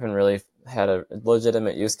know. I haven't really had a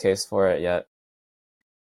legitimate use case for it yet.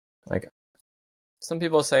 Like, some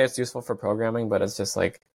people say it's useful for programming, but it's just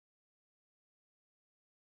like,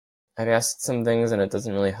 I've asked some things and it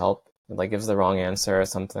doesn't really help. It like gives the wrong answer or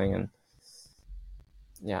something, and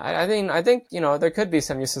yeah, I think there could be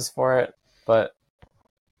some uses for it, but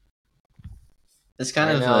It's kind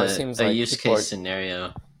right of now it seems a like use people case are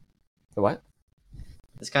scenario. what?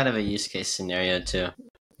 It's kind of a use case scenario too.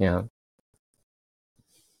 Yeah,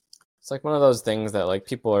 it's like one of those things that like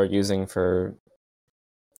people are using for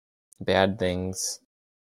bad things,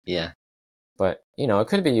 Yeah. but it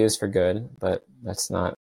could be used for good, but that's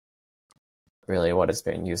not really what it's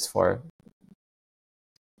being used for.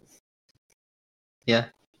 Yeah.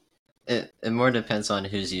 It more depends on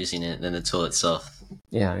who's using it than the tool itself.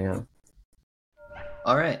 Yeah.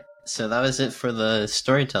 All right. So that was it for the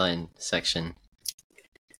storytelling section.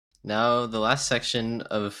 Now, the last section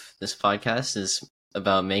of this podcast is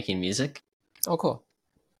about making music. Oh, cool.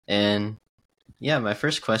 And yeah, my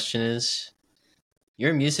first question is,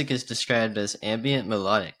 your music is described as ambient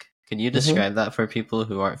melodic. Could you describe that for people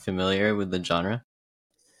who aren't familiar with the genre?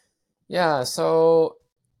 Yeah, so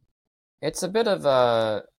it's a bit of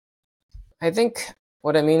a. I think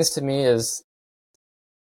what it means to me is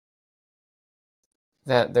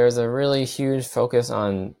that there's a really huge focus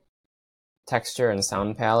on texture and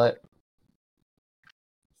sound palette,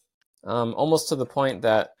 almost to the point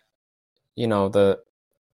that the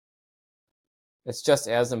it's just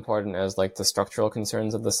as important as like the structural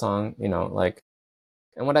concerns of the song. Like,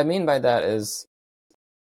 and what I mean by that is,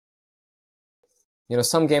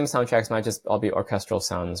 some game soundtracks might just all be orchestral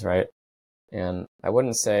sounds, right? And I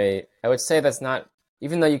would say that's not,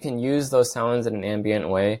 even though you can use those sounds in an ambient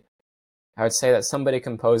way, I would say that somebody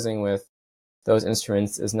composing with those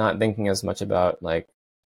instruments is not thinking as much about like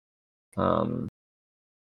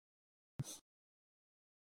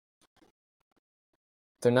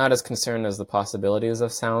they're not as concerned as the possibilities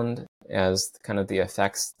of sound as kind of the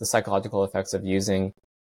effects, the psychological effects of using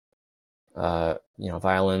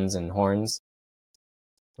violins and horns.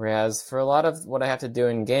 Whereas for a lot of what I have to do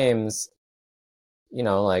in games,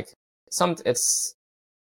 like it's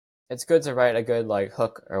it's good to write a good like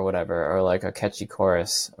hook or whatever, or like a catchy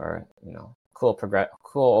chorus, or cool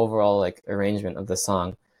overall like arrangement of the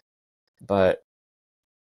song. But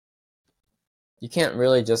you can't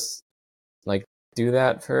really just like do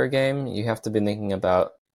that for a game. You have to be thinking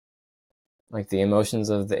about like the emotions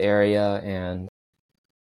of the area and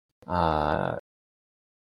uh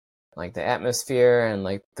like the atmosphere and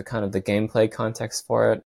like the kind of the gameplay context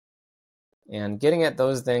for it. And getting at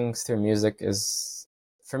those things through music is,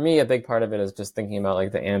 for me, a big part of it is just thinking about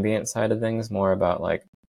like the ambient side of things, more about like,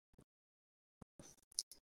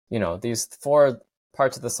 these four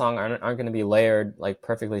parts of the song aren't going to be layered like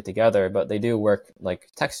perfectly together, but they do work like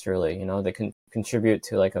texturally. They can contribute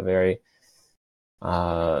to like a very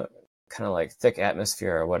kind of like thick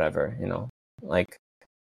atmosphere or whatever. Like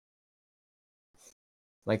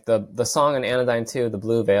the song in Anodyne 2, the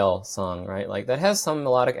Blue Veil song, right? Like that has some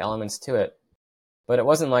melodic elements to it, but it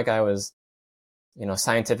wasn't like I was,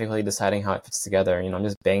 scientifically deciding how it fits together. I'm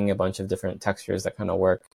just banging a bunch of different textures that kind of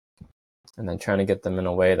work, and then trying to get them in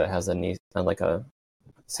a way that has a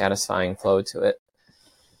satisfying flow to it.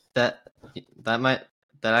 That that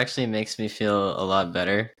actually makes me feel a lot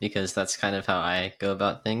better, because that's kind of how I go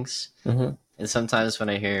about things. Mm-hmm. And sometimes when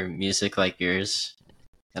I hear music like yours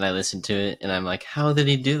and I listen to it and I'm like, how did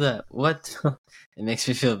he do that? What? It makes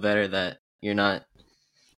me feel better that you're not.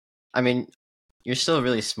 I mean, you're still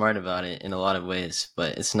really smart about it in a lot of ways,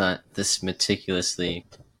 but it's not this meticulously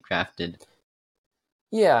crafted.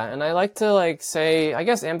 Yeah, and I like to like say, I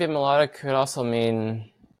guess ambient melodic could also mean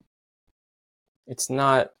it's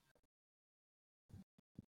not,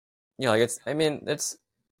 it's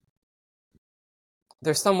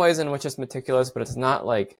there's some ways in which it's meticulous, but it's not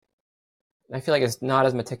like, I feel like it's not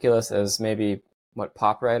as meticulous as maybe what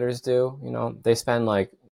pop writers do. They spend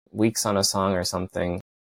like weeks on a song or something,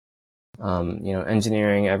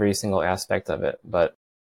 engineering every single aspect of it. But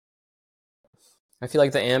I feel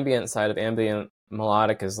like the ambient side of ambient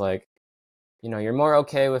melodic is like, you're more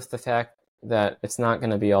okay with the fact that it's not going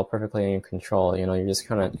to be all perfectly in your control. You're just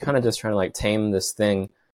kind of just trying to like tame this thing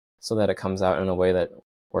so that it comes out in a way that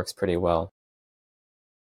works pretty well.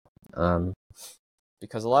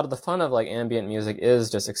 Because a lot of the fun of like ambient music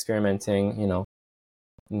is just experimenting,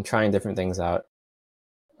 and trying different things out.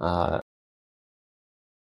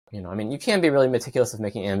 You can be really meticulous with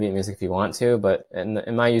making ambient music if you want to, but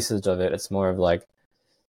in my usage of it, it's more of like,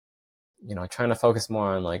 trying to focus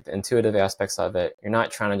more on like the intuitive aspects of it. You're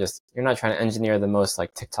not trying to engineer the most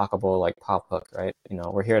like TikTokable like pop hook, right?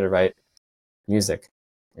 We're here to write music,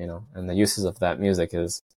 and the uses of that music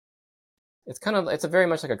is, it's a very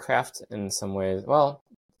much like a craft in some ways. Well,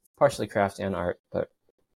 partially craft and art, but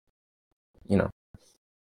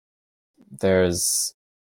there's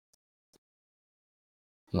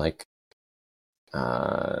like,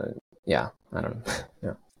 yeah, I don't know.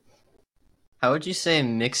 Yeah. How would you say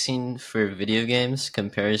mixing for video games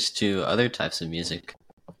compares to other types of music?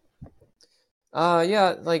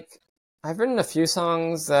 Yeah, like I've written a few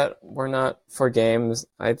songs that were not for games.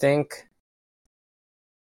 I think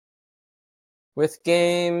with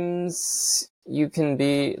games, you can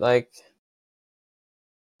be like,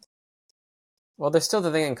 well, there's still the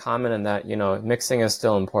thing in common in that, mixing is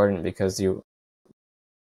still important because you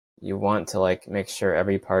want to like make sure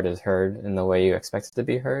every part is heard in the way you expect it to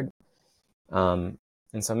be heard. And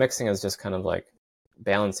so mixing is just kind of like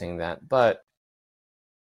balancing that. But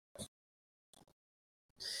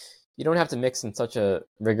you don't have to mix in such a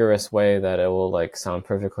rigorous way that it will like sound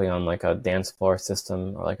perfectly on like a dance floor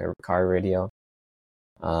system or like a car radio.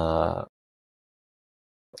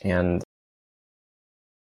 And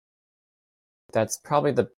that's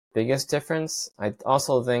probably the biggest difference. I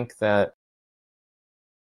also think that,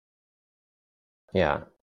 yeah,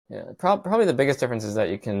 probably the biggest difference is that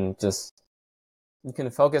you can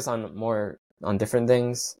focus on different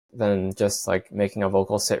things than just like making a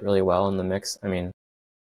vocal sit really well in the mix. I mean,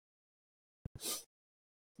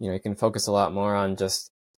 you can focus a lot more on just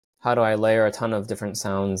how do I layer a ton of different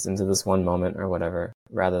sounds into this one moment or whatever,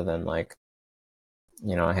 rather than like,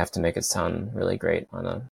 I have to make it sound really great on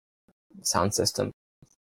a sound system.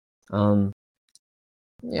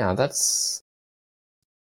 Yeah, that's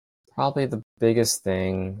probably the biggest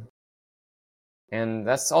thing. And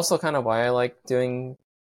that's also kind of why I like doing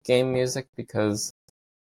game music, because,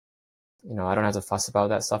 I don't have to fuss about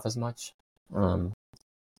that stuff as much. I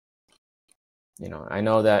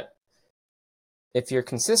know that if you're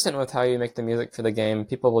consistent with how you make the music for the game,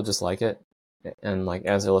 people will just like it. And like,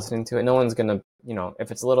 as they're listening to it, no one's gonna,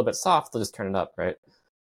 if it's a little bit soft, they'll just turn it up, right?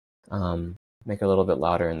 Make it a little bit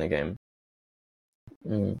louder in the game.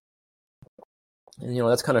 And,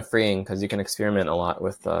 that's kind of freeing because you can experiment a lot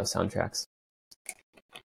with soundtracks.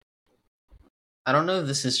 I don't know if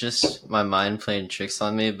this is just my mind playing tricks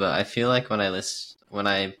on me, but I feel like when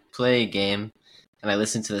I play a game and I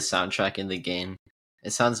listen to the soundtrack in the game,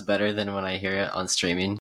 it sounds better than when I hear it on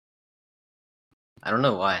streaming. I don't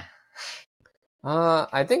know why.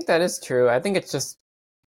 I think that is true. I think it's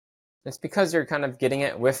because you're kind of getting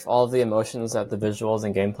it with all the emotions that the visuals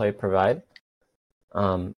and gameplay provide.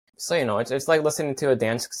 So it's like listening to a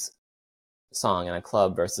dance song in a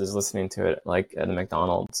club versus listening to it like at a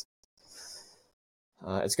McDonald's.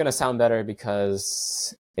 It's going to sound better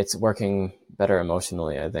because it's working better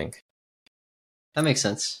emotionally, I think. That makes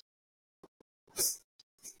sense.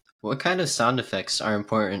 What kind of sound effects are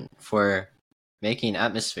important for making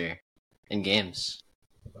atmosphere in games?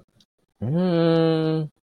 Mm,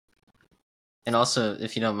 And also,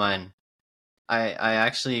 if you don't mind, I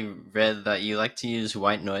actually read that you like to use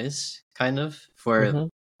white noise, kind of, for, hmm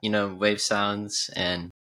wave sounds and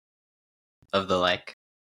of the like.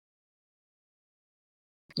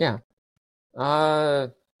 Yeah. Uh,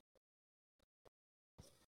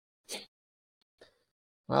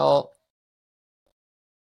 well,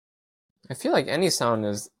 I feel like any sound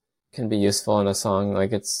is can be useful in a song.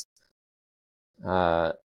 Like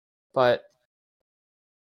uh, but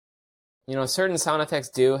certain sound effects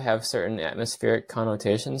do have certain atmospheric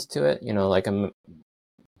connotations to it.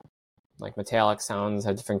 Like metallic sounds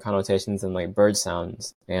have different connotations than like bird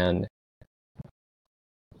sounds. And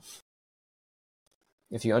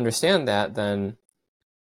if you understand that, then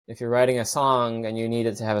if you're writing a song and you need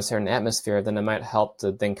it to have a certain atmosphere, then it might help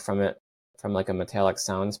to think from it from like a metallic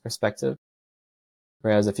sounds perspective.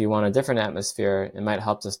 Whereas if you want a different atmosphere, it might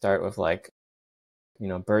help to start with like,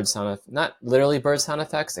 bird sound, not literally bird sound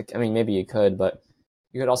effects. I mean, maybe you could, but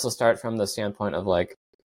you could also start from the standpoint of like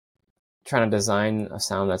trying to design a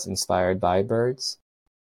sound that's inspired by birds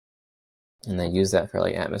and then use that for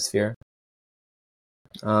like atmosphere.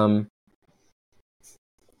 Um,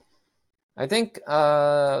 I think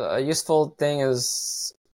a useful thing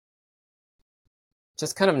is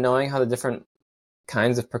just kind of knowing how the different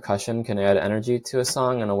kinds of percussion can add energy to a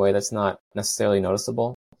song in a way that's not necessarily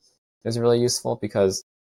noticeable is really useful because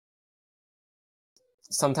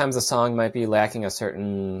sometimes a song might be lacking a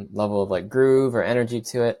certain level of like groove or energy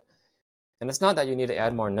to it. And it's not that you need to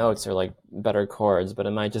add more notes or like better chords, but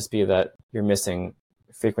it might just be that you're missing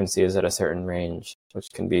frequencies at a certain range,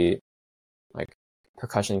 which can be like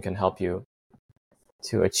percussion can help you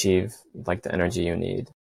to achieve like the energy you need.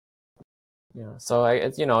 Yeah. So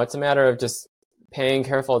it's a matter of just paying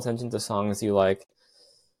careful attention to songs you like,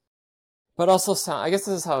 but also sound. I guess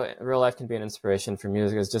this is how real life can be an inspiration for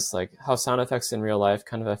music. Is just like how sound effects in real life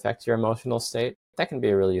kind of affect your emotional state. That can be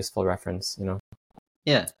a really useful reference.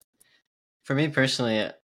 Yeah. For me personally,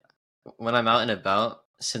 when I'm out and about,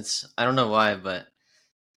 since I don't know why, but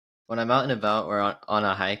when I'm out and about or on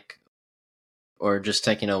a hike or just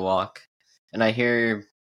taking a walk and I hear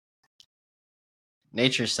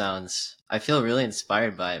nature sounds, I feel really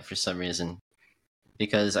inspired by it for some reason.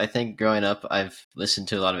 Because I think growing up, I've listened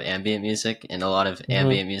to a lot of ambient music, and a lot of hmm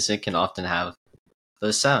ambient music can often have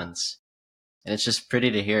those sounds. And it's just pretty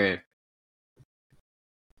to hear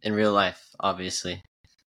in real life, obviously.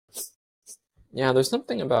 Yeah, there's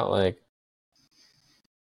something about like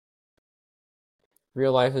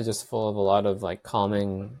real life is just full of a lot of like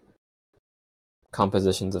calming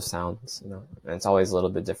compositions of sounds, and it's always a little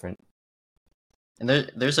bit different. And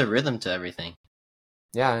there's a rhythm to everything.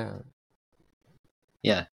 Yeah, yeah,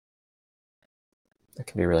 Yeah. that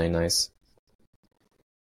can be really nice.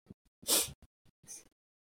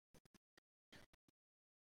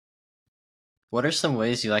 What are some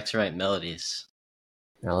ways you like to write melodies?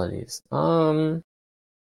 Melodies.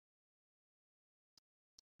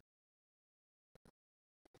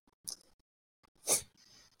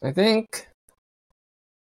 I think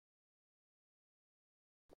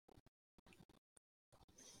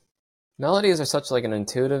melodies are such like an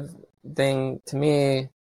intuitive thing to me.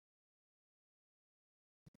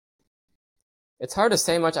 It's hard to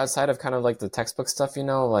say much outside of kind of like the textbook stuff,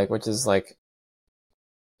 like which is like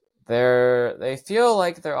they feel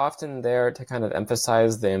like they're often there to kind of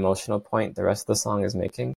emphasize the emotional point the rest of the song is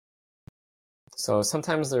making. So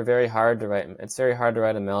sometimes they're very hard to write. It's very hard to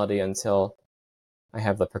write a melody until I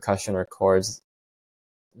have the percussion or chords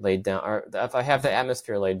laid down, or if I have the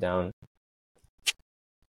atmosphere laid down.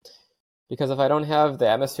 Because if I don't have the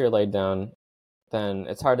atmosphere laid down, then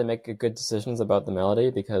it's hard to make good decisions about the melody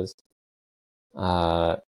because,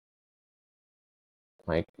 uh,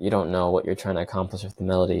 like you don't know what you're trying to accomplish with the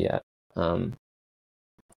melody yet. Um,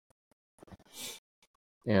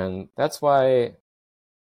 and that's why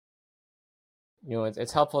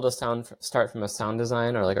it's helpful to start from a sound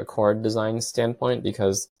design or like a chord design standpoint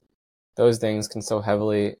because those things can so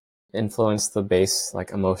heavily influence the bass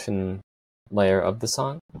like emotion layer of the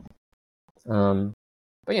song. But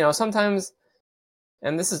sometimes,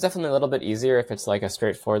 and this is definitely a little bit easier if it's like a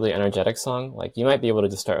straightforwardly energetic song. Like you might be able to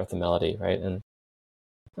just start with the melody, right? And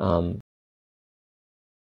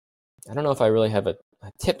I don't know if I really have a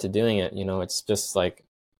tip to doing it. It's just like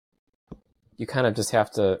you kind of just have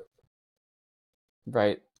to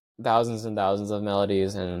write thousands and thousands of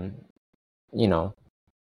melodies and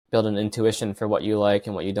build an intuition for what you like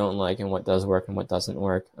and what you don't like and what does work and what doesn't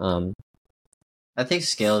work. I think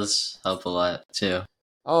scales help a lot too.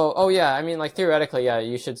 Oh yeah. I mean, like theoretically, yeah,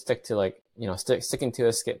 you should stick to like sticking to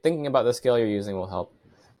a scale. Thinking about the scale you're using will help.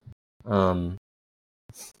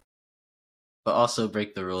 But also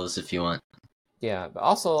break the rules if you want. Yeah, but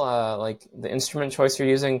also like the instrument choice you're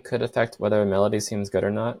using could affect whether a melody seems good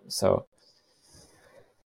or not. So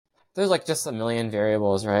there's like just a million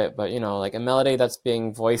variables, right? But like a melody that's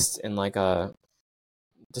being voiced in like a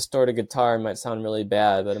distorted guitar might sound really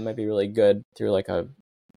bad, but it might be really good through like a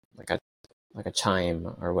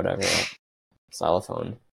chime or whatever, like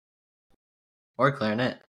xylophone or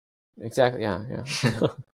clarinet. Exactly. Yeah.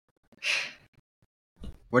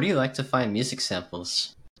 Where do you like to find music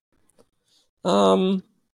samples? I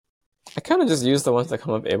kind of just use the ones that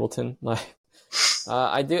come up Ableton. Like,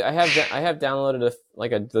 I have downloaded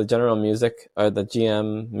the general music or the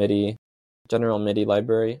general MIDI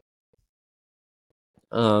library.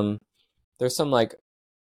 There's some like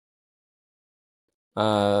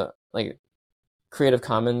Creative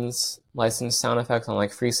Commons licensed sound effects on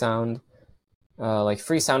like Freesound, like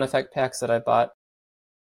free sound effect packs that I bought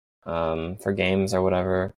for games or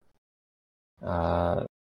whatever.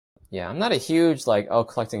 Yeah, I'm not a huge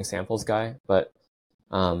collecting samples guy, but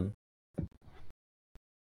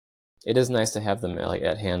it is nice to have them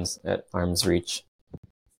at arm's reach.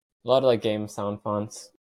 A lot of like game sound fonts.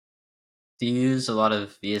 Do you use a lot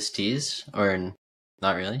of VSTs or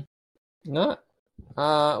not really? Not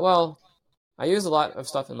well, I use a lot of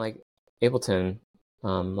stuff in like Ableton,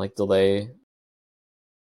 like delay.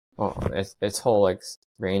 Well, its whole like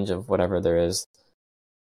range of whatever there is,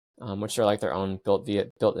 which are like their own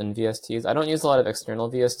built-in VSTs. I don't use a lot of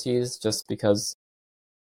external VSTs just because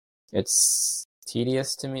it's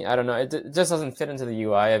tedious to me. I don't know. It just doesn't fit into the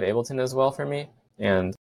UI of Ableton as well for me.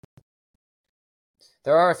 And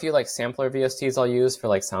there are a few like sampler VSTs I'll use for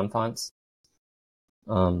like sound fonts.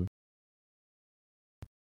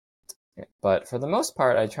 But for the most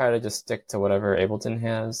part, I try to just stick to whatever Ableton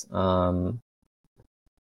has. And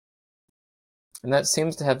that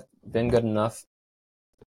seems to have been good enough.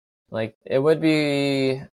 Like, it would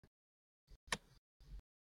be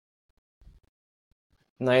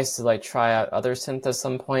nice to like try out other synths at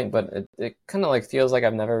some point, but it kind of like feels like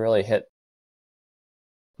I've never really hit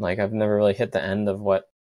the end of what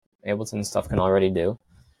Ableton stuff can already do.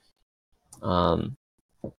 But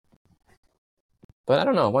I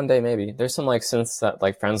don't know, one day maybe. There's some like synths that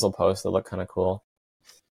like friends will post that look kind of cool.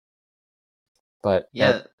 But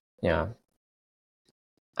yeah.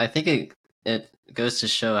 I think it goes to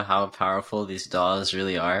show how powerful these DAWs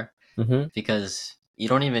really are, because you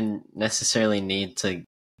don't even necessarily need to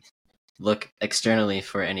look externally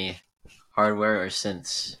for any hardware or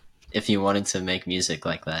synths if you wanted to make music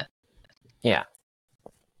like that. Yeah.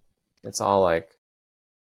 It's all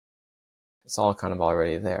kind of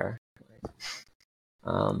already there.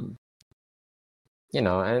 And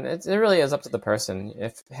it really is up to the person.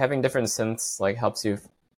 If having different synths like helps you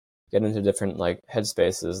get into different like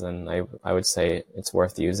headspaces, then I would say it's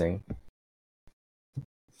worth using.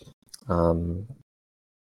 But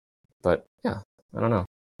yeah, I don't know.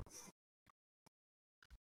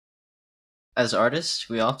 As artists,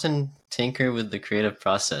 we often tinker with the creative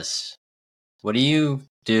process. What do you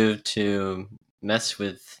do to mess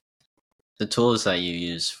with the tools that you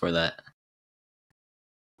use for that?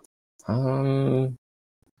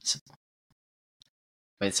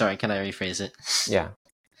 Wait, sorry, can I rephrase it? Yeah.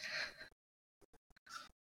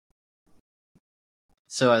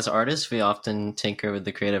 So as artists, we often tinker with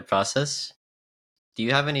the creative process. Do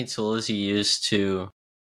you have any tools you use to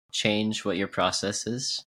change what your process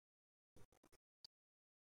is?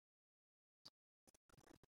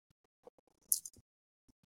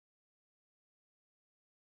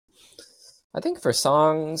 I think for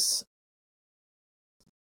songs,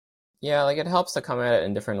 yeah, like it helps to come at it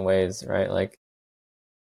in different ways, right? Like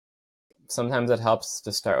sometimes it helps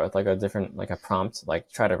to start with like a prompt,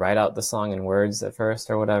 like try to write out the song in words at first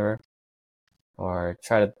or whatever. Or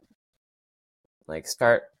try to like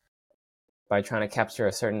start by trying to capture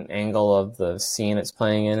a certain angle of the scene it's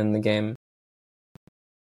playing in the game.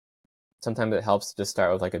 Sometimes it helps to just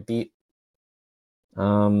start with like a beat.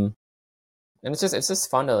 And it's just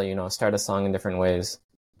fun to, start a song in different ways.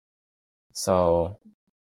 So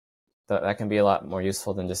that can be a lot more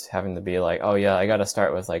useful than just having to be like, oh yeah, I got to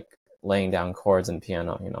start with like laying down chords and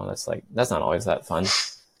piano. That's not always that fun.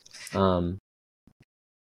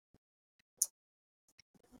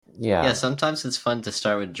 Yeah, Yeah. sometimes it's fun to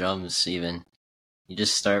start with drums even. You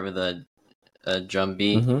just start with a drum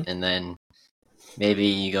beat Mm-hmm. and then maybe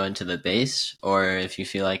you go into the bass, or if you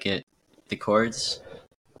feel like it, the chords.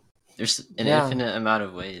 There's an Yeah. infinite amount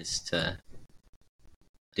of ways to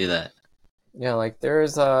do that. Yeah, like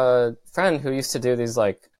there's a friend who used to do these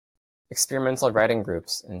like experimental writing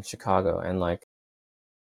groups in Chicago, and like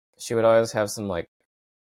she would always have some like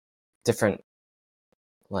different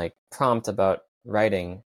like prompt about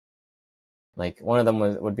writing. Like one of them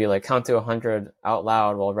would be like count to 100 out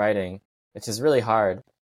loud while writing, which is really hard,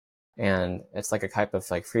 and it's like a type of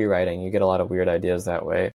like free writing. You get a lot of weird ideas that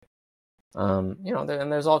way. And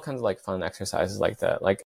there's all kinds of like fun exercises like that.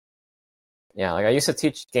 Like yeah, like I used to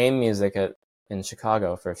teach game music in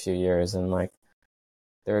Chicago for a few years, and like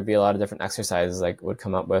there would be a lot of different exercises like would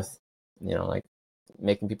come up with, like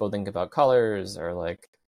making people think about colors or like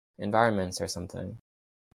environments or something.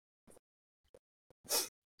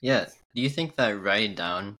 Yeah. Do you think that writing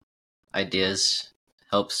down ideas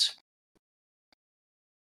helps?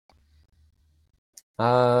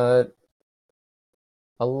 Uh,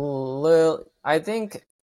 a little. I think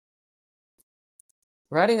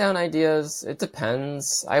writing down ideas, it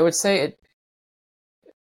depends. I would say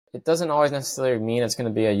it doesn't always necessarily mean it's going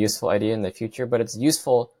to be a useful idea in the future, but it's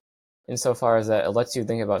useful insofar as that it lets you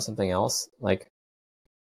think about something else. Like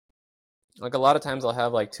a lot of times I'll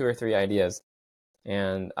have like two or three ideas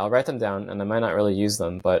and I'll write them down and I might not really use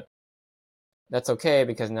them, but that's okay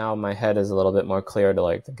because now my head is a little bit more clear to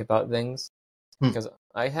like think about things. Hmm. Because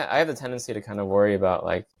I have the tendency to kind of worry about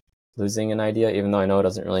like losing an idea, even though I know it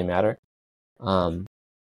doesn't really matter. Um,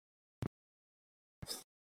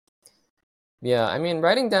 yeah, I mean,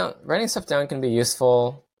 writing stuff down can be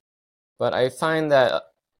useful, but I find that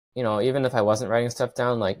even if I wasn't writing stuff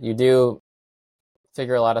down, like you do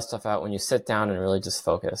figure a lot of stuff out when you sit down and really just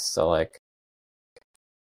focus. So like,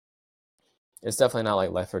 it's definitely not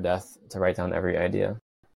like life or death to write down every idea.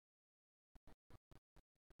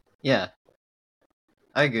 Yeah,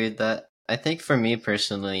 I agree with that. I think for me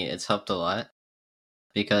personally, it's helped a lot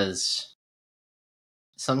because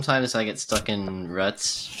sometimes I get stuck in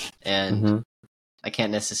ruts and Mm-hmm. I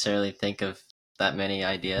can't necessarily think of that many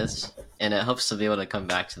ideas, and it helps to be able to come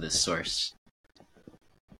back to this source.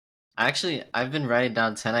 Actually, I've been writing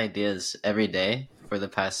down 10 ideas every day for the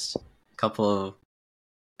past couple of,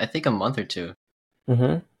 I think a month or two, Mm-hmm.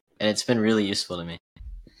 and it's been really useful to me.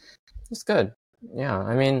 It's good. Yeah,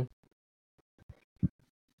 I mean,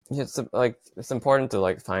 it's important to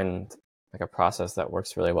like find like a process that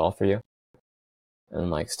works really well for you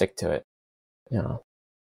and like stick to it. Yeah.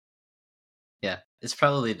 Yeah, it's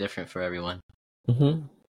probably different for everyone. Mm-hmm.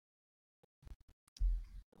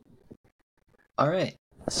 All right,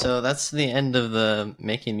 so that's the end of the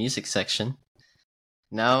making music section.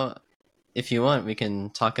 Now, if you want, we can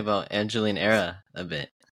talk about Angeline era a bit.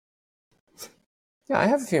 Yeah, I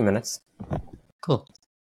have a few minutes. Cool.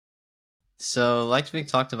 So, like we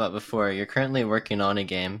talked about before, you're currently working on a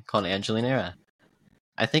game called Angeline era.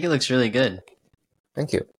 I think it looks really good.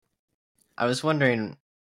 Thank you. I was wondering,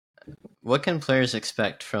 what can players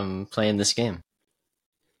expect from playing this game?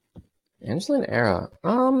 Angeline era.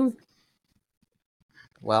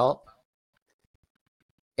 Well,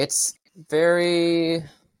 it's very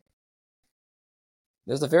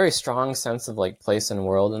there's a very strong sense of like place and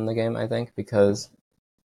world in the game, I think, because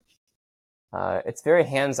it's very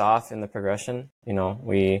hands off in the progression.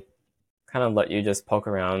 We kind of let you just poke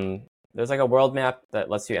around. There's like a world map that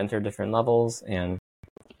lets you enter different levels, and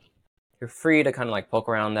you're free to kind of like poke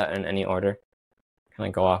around that in any order, kind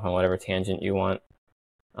of go off on whatever tangent you want.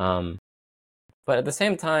 Um, but at the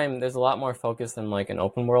same time, there's a lot more focus than like an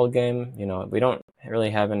open world game. We don't really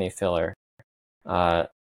have any filler. Uh,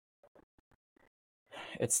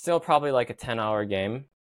 it's still probably like a 10-hour game.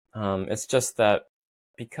 It's just that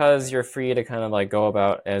because you're free to kind of like go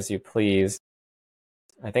about as you please,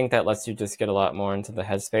 I think that lets you just get a lot more into the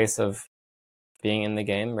headspace of being in the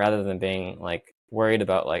game rather than being like worried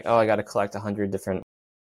about like, oh, I got to collect 100 different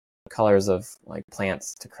colors of like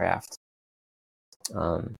plants to craft.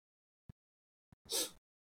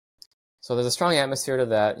 So there's a strong atmosphere to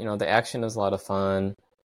that. The action is a lot of fun.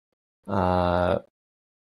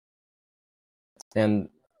 And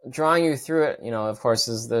drawing you through it, of course,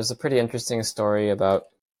 there's a pretty interesting story about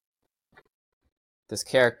this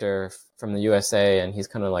character from the USA, and he's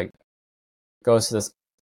kind of like goes to this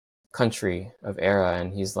country of Era,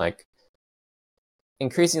 and he's like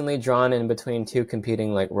increasingly drawn in between two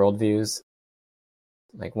competing like worldviews,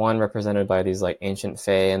 like one represented by these like ancient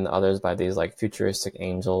fae and the others by these like futuristic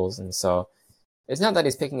angels. And so it's not that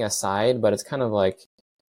he's picking a side, but it's kind of like,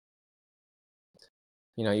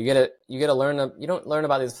 you get to learn. You don't learn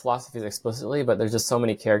about these philosophies explicitly, but there's just so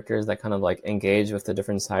many characters that kind of like engage with the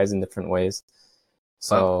different sides in different ways.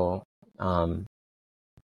 So so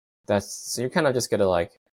you're kind of just gonna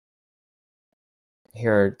like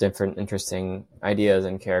hear different interesting ideas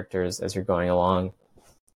and characters as you're going along.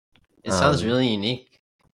 It sounds really unique.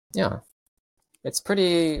 Yeah, it's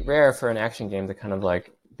pretty rare for an action game to kind of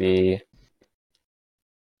like be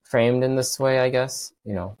framed in this way, I guess.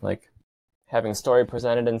 Like having story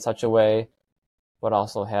presented in such a way, but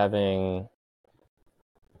also having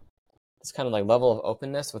this kind of like level of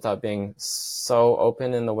openness without being so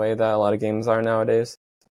open in the way that a lot of games are nowadays.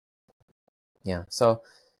 Yeah, so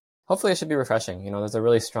hopefully it should be refreshing. There's a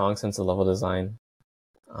really strong sense of level design.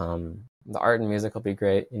 The art and music will be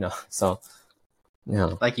great, so,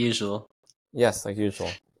 yeah. Like usual. Yes, like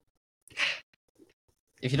usual.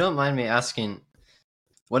 If you don't mind me asking,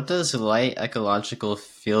 what does light ecological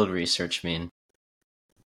field research mean?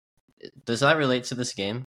 Does that relate to this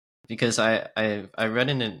game? Because I read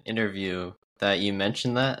in an interview that you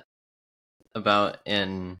mentioned that about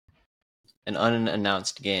an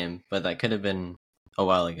unannounced game, but that could have been a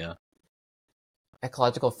while ago.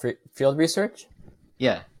 Ecological field research?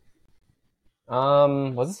 Yeah.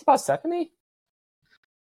 Was this about Sephonie?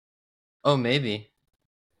 Oh, maybe.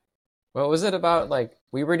 What was it about? Like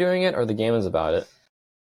we were doing it, or the game was about it?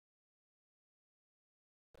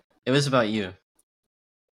 It was about you.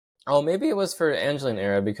 Oh, maybe it was for Angeline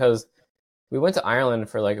era, because we went to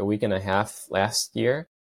Ireland for like a week and a half last year,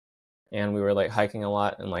 and we were like hiking a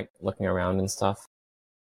lot and like looking around and stuff.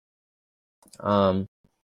 That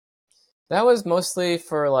was mostly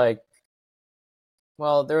for like,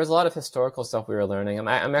 well, there was a lot of historical stuff we were learning.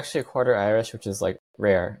 I'm actually a quarter Irish, which is like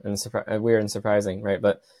rare and weird and surprising, right?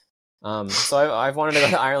 But so I've wanted to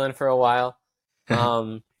go to Ireland for a while.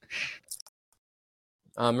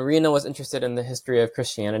 Marina was interested in the history of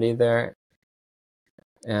Christianity there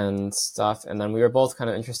and stuff, and then we were both kind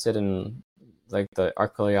of interested in like the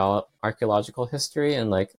archaeological history and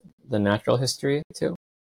like the natural history too.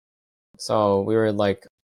 So we were like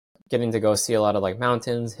getting to go see a lot of like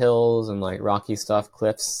mountains, hills, and like rocky stuff,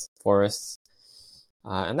 cliffs, forests,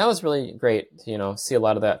 and that was really great to see a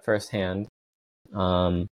lot of that firsthand.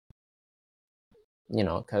 Because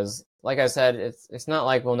like I said, it's not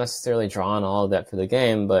like we'll necessarily draw on all of that for the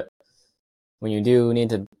game, but when you do need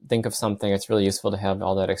to think of something, it's really useful to have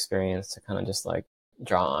all that experience to kind of just like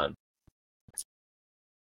draw on.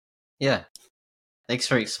 Yeah. Thanks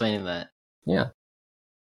for explaining that. Yeah.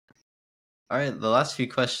 All right, the last few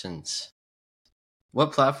questions.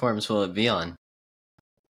 What platforms will it be on?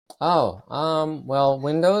 Oh, well,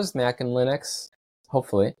 Windows, Mac, and Linux,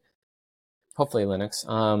 hopefully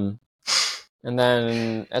Linux. And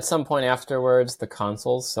then at some point afterwards, the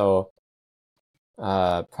consoles. So,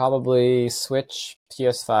 probably Switch,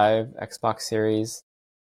 PS5, Xbox Series,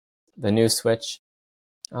 the new Switch.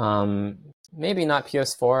 Maybe not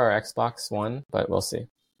PS4 or Xbox One, but we'll see.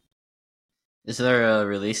 Is there a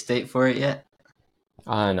release date for it yet?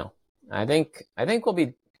 No. I think we'll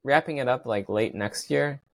be wrapping it up like late next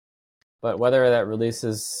year, but whether that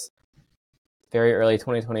releases very early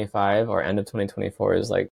 2025 or end of 2024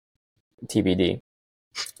 is like TBD.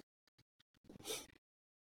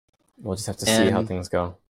 We'll just have to see how things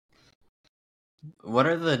go. What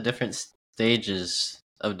are the different stages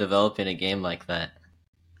of developing a game like that?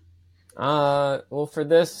 Well, for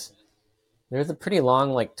this, there's a pretty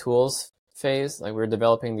long like tools phase. Like we're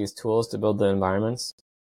developing these tools to build the environments.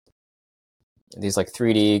 These like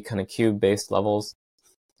 3D kind of cube-based levels.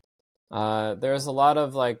 There's a lot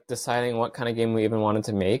of like deciding what kind of game we even wanted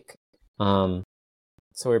to make. So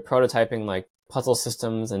we're prototyping like puzzle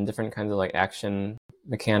systems and different kinds of like action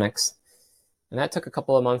mechanics. And that took a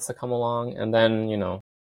couple of months to come along. And then, you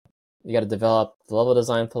got to develop the level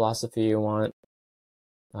design philosophy you want.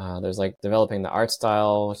 There's like developing the art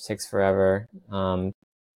style, which takes forever.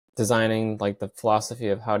 Designing like the philosophy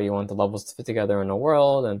of how do you want the levels to fit together in a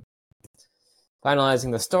world, and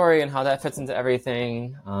finalizing the story and how that fits into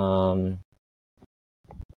everything. And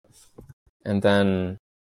then,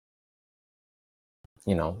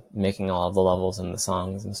 making all of the levels and the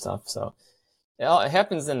songs and stuff. So it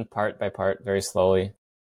happens in part by part, very slowly.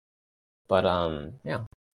 But yeah.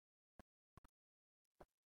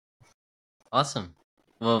 Awesome.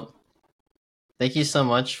 Well, thank you so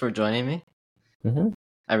much for joining me. Mm-hmm.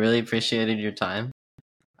 I really appreciated your time.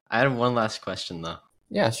 I had one last question though.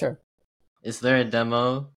 Yeah, sure. Is there a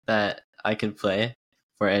demo that I could play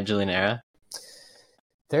for Angeline era?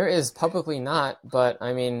 There is publicly not, but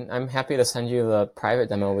I mean, I'm happy to send you the private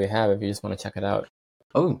demo we have if you just want to check it out.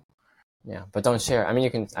 Oh, Yeah, but don't share. I mean,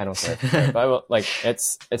 you can. I don't care, but I will, like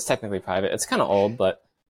it's technically private. It's kind of old, but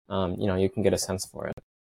you can get a sense for it.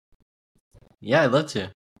 yeah, I'd love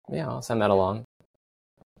to. Yeah, I'll send that along.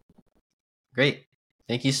 Great.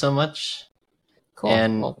 Thank you so much. Cool.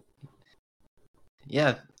 And well,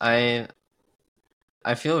 yeah, I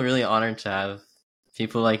feel really honored to have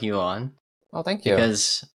people like you on well, thank you.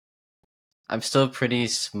 because I'm still pretty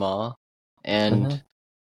small and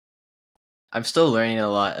I'm still learning a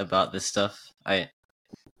lot about this stuff.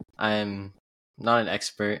 I'm not an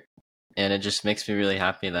expert, and it just makes me really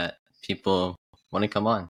happy that people want to come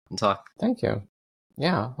on and talk. Thank you.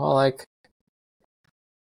 Yeah. Well, I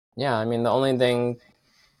mean, the only thing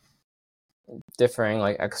differing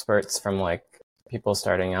like experts from like people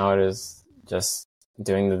starting out is just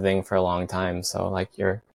doing the thing for a long time. So like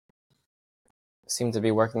you seem to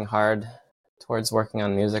be working hard towards working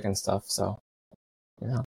on music and stuff. So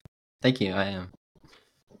yeah. Thank you. I am.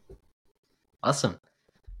 Awesome.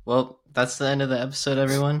 Well, that's the end of the episode,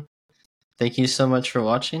 everyone. Thank you so much for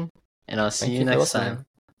watching, and I'll see Thank you you for next listening. time.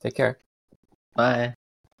 Take care. Bye.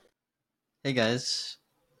 Hey guys.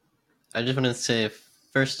 I just wanted to say,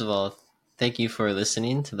 first of all, thank you for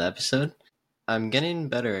listening to the episode. I'm getting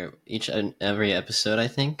better each and every episode, I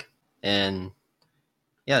think. And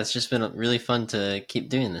yeah, it's just been really fun to keep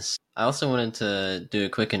doing this. I also wanted to do a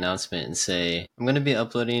quick announcement and say I'm going to be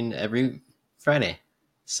uploading every Friday.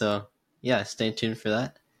 So yeah, stay tuned for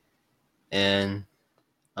that. And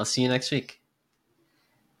I'll see you next week.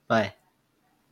 Bye.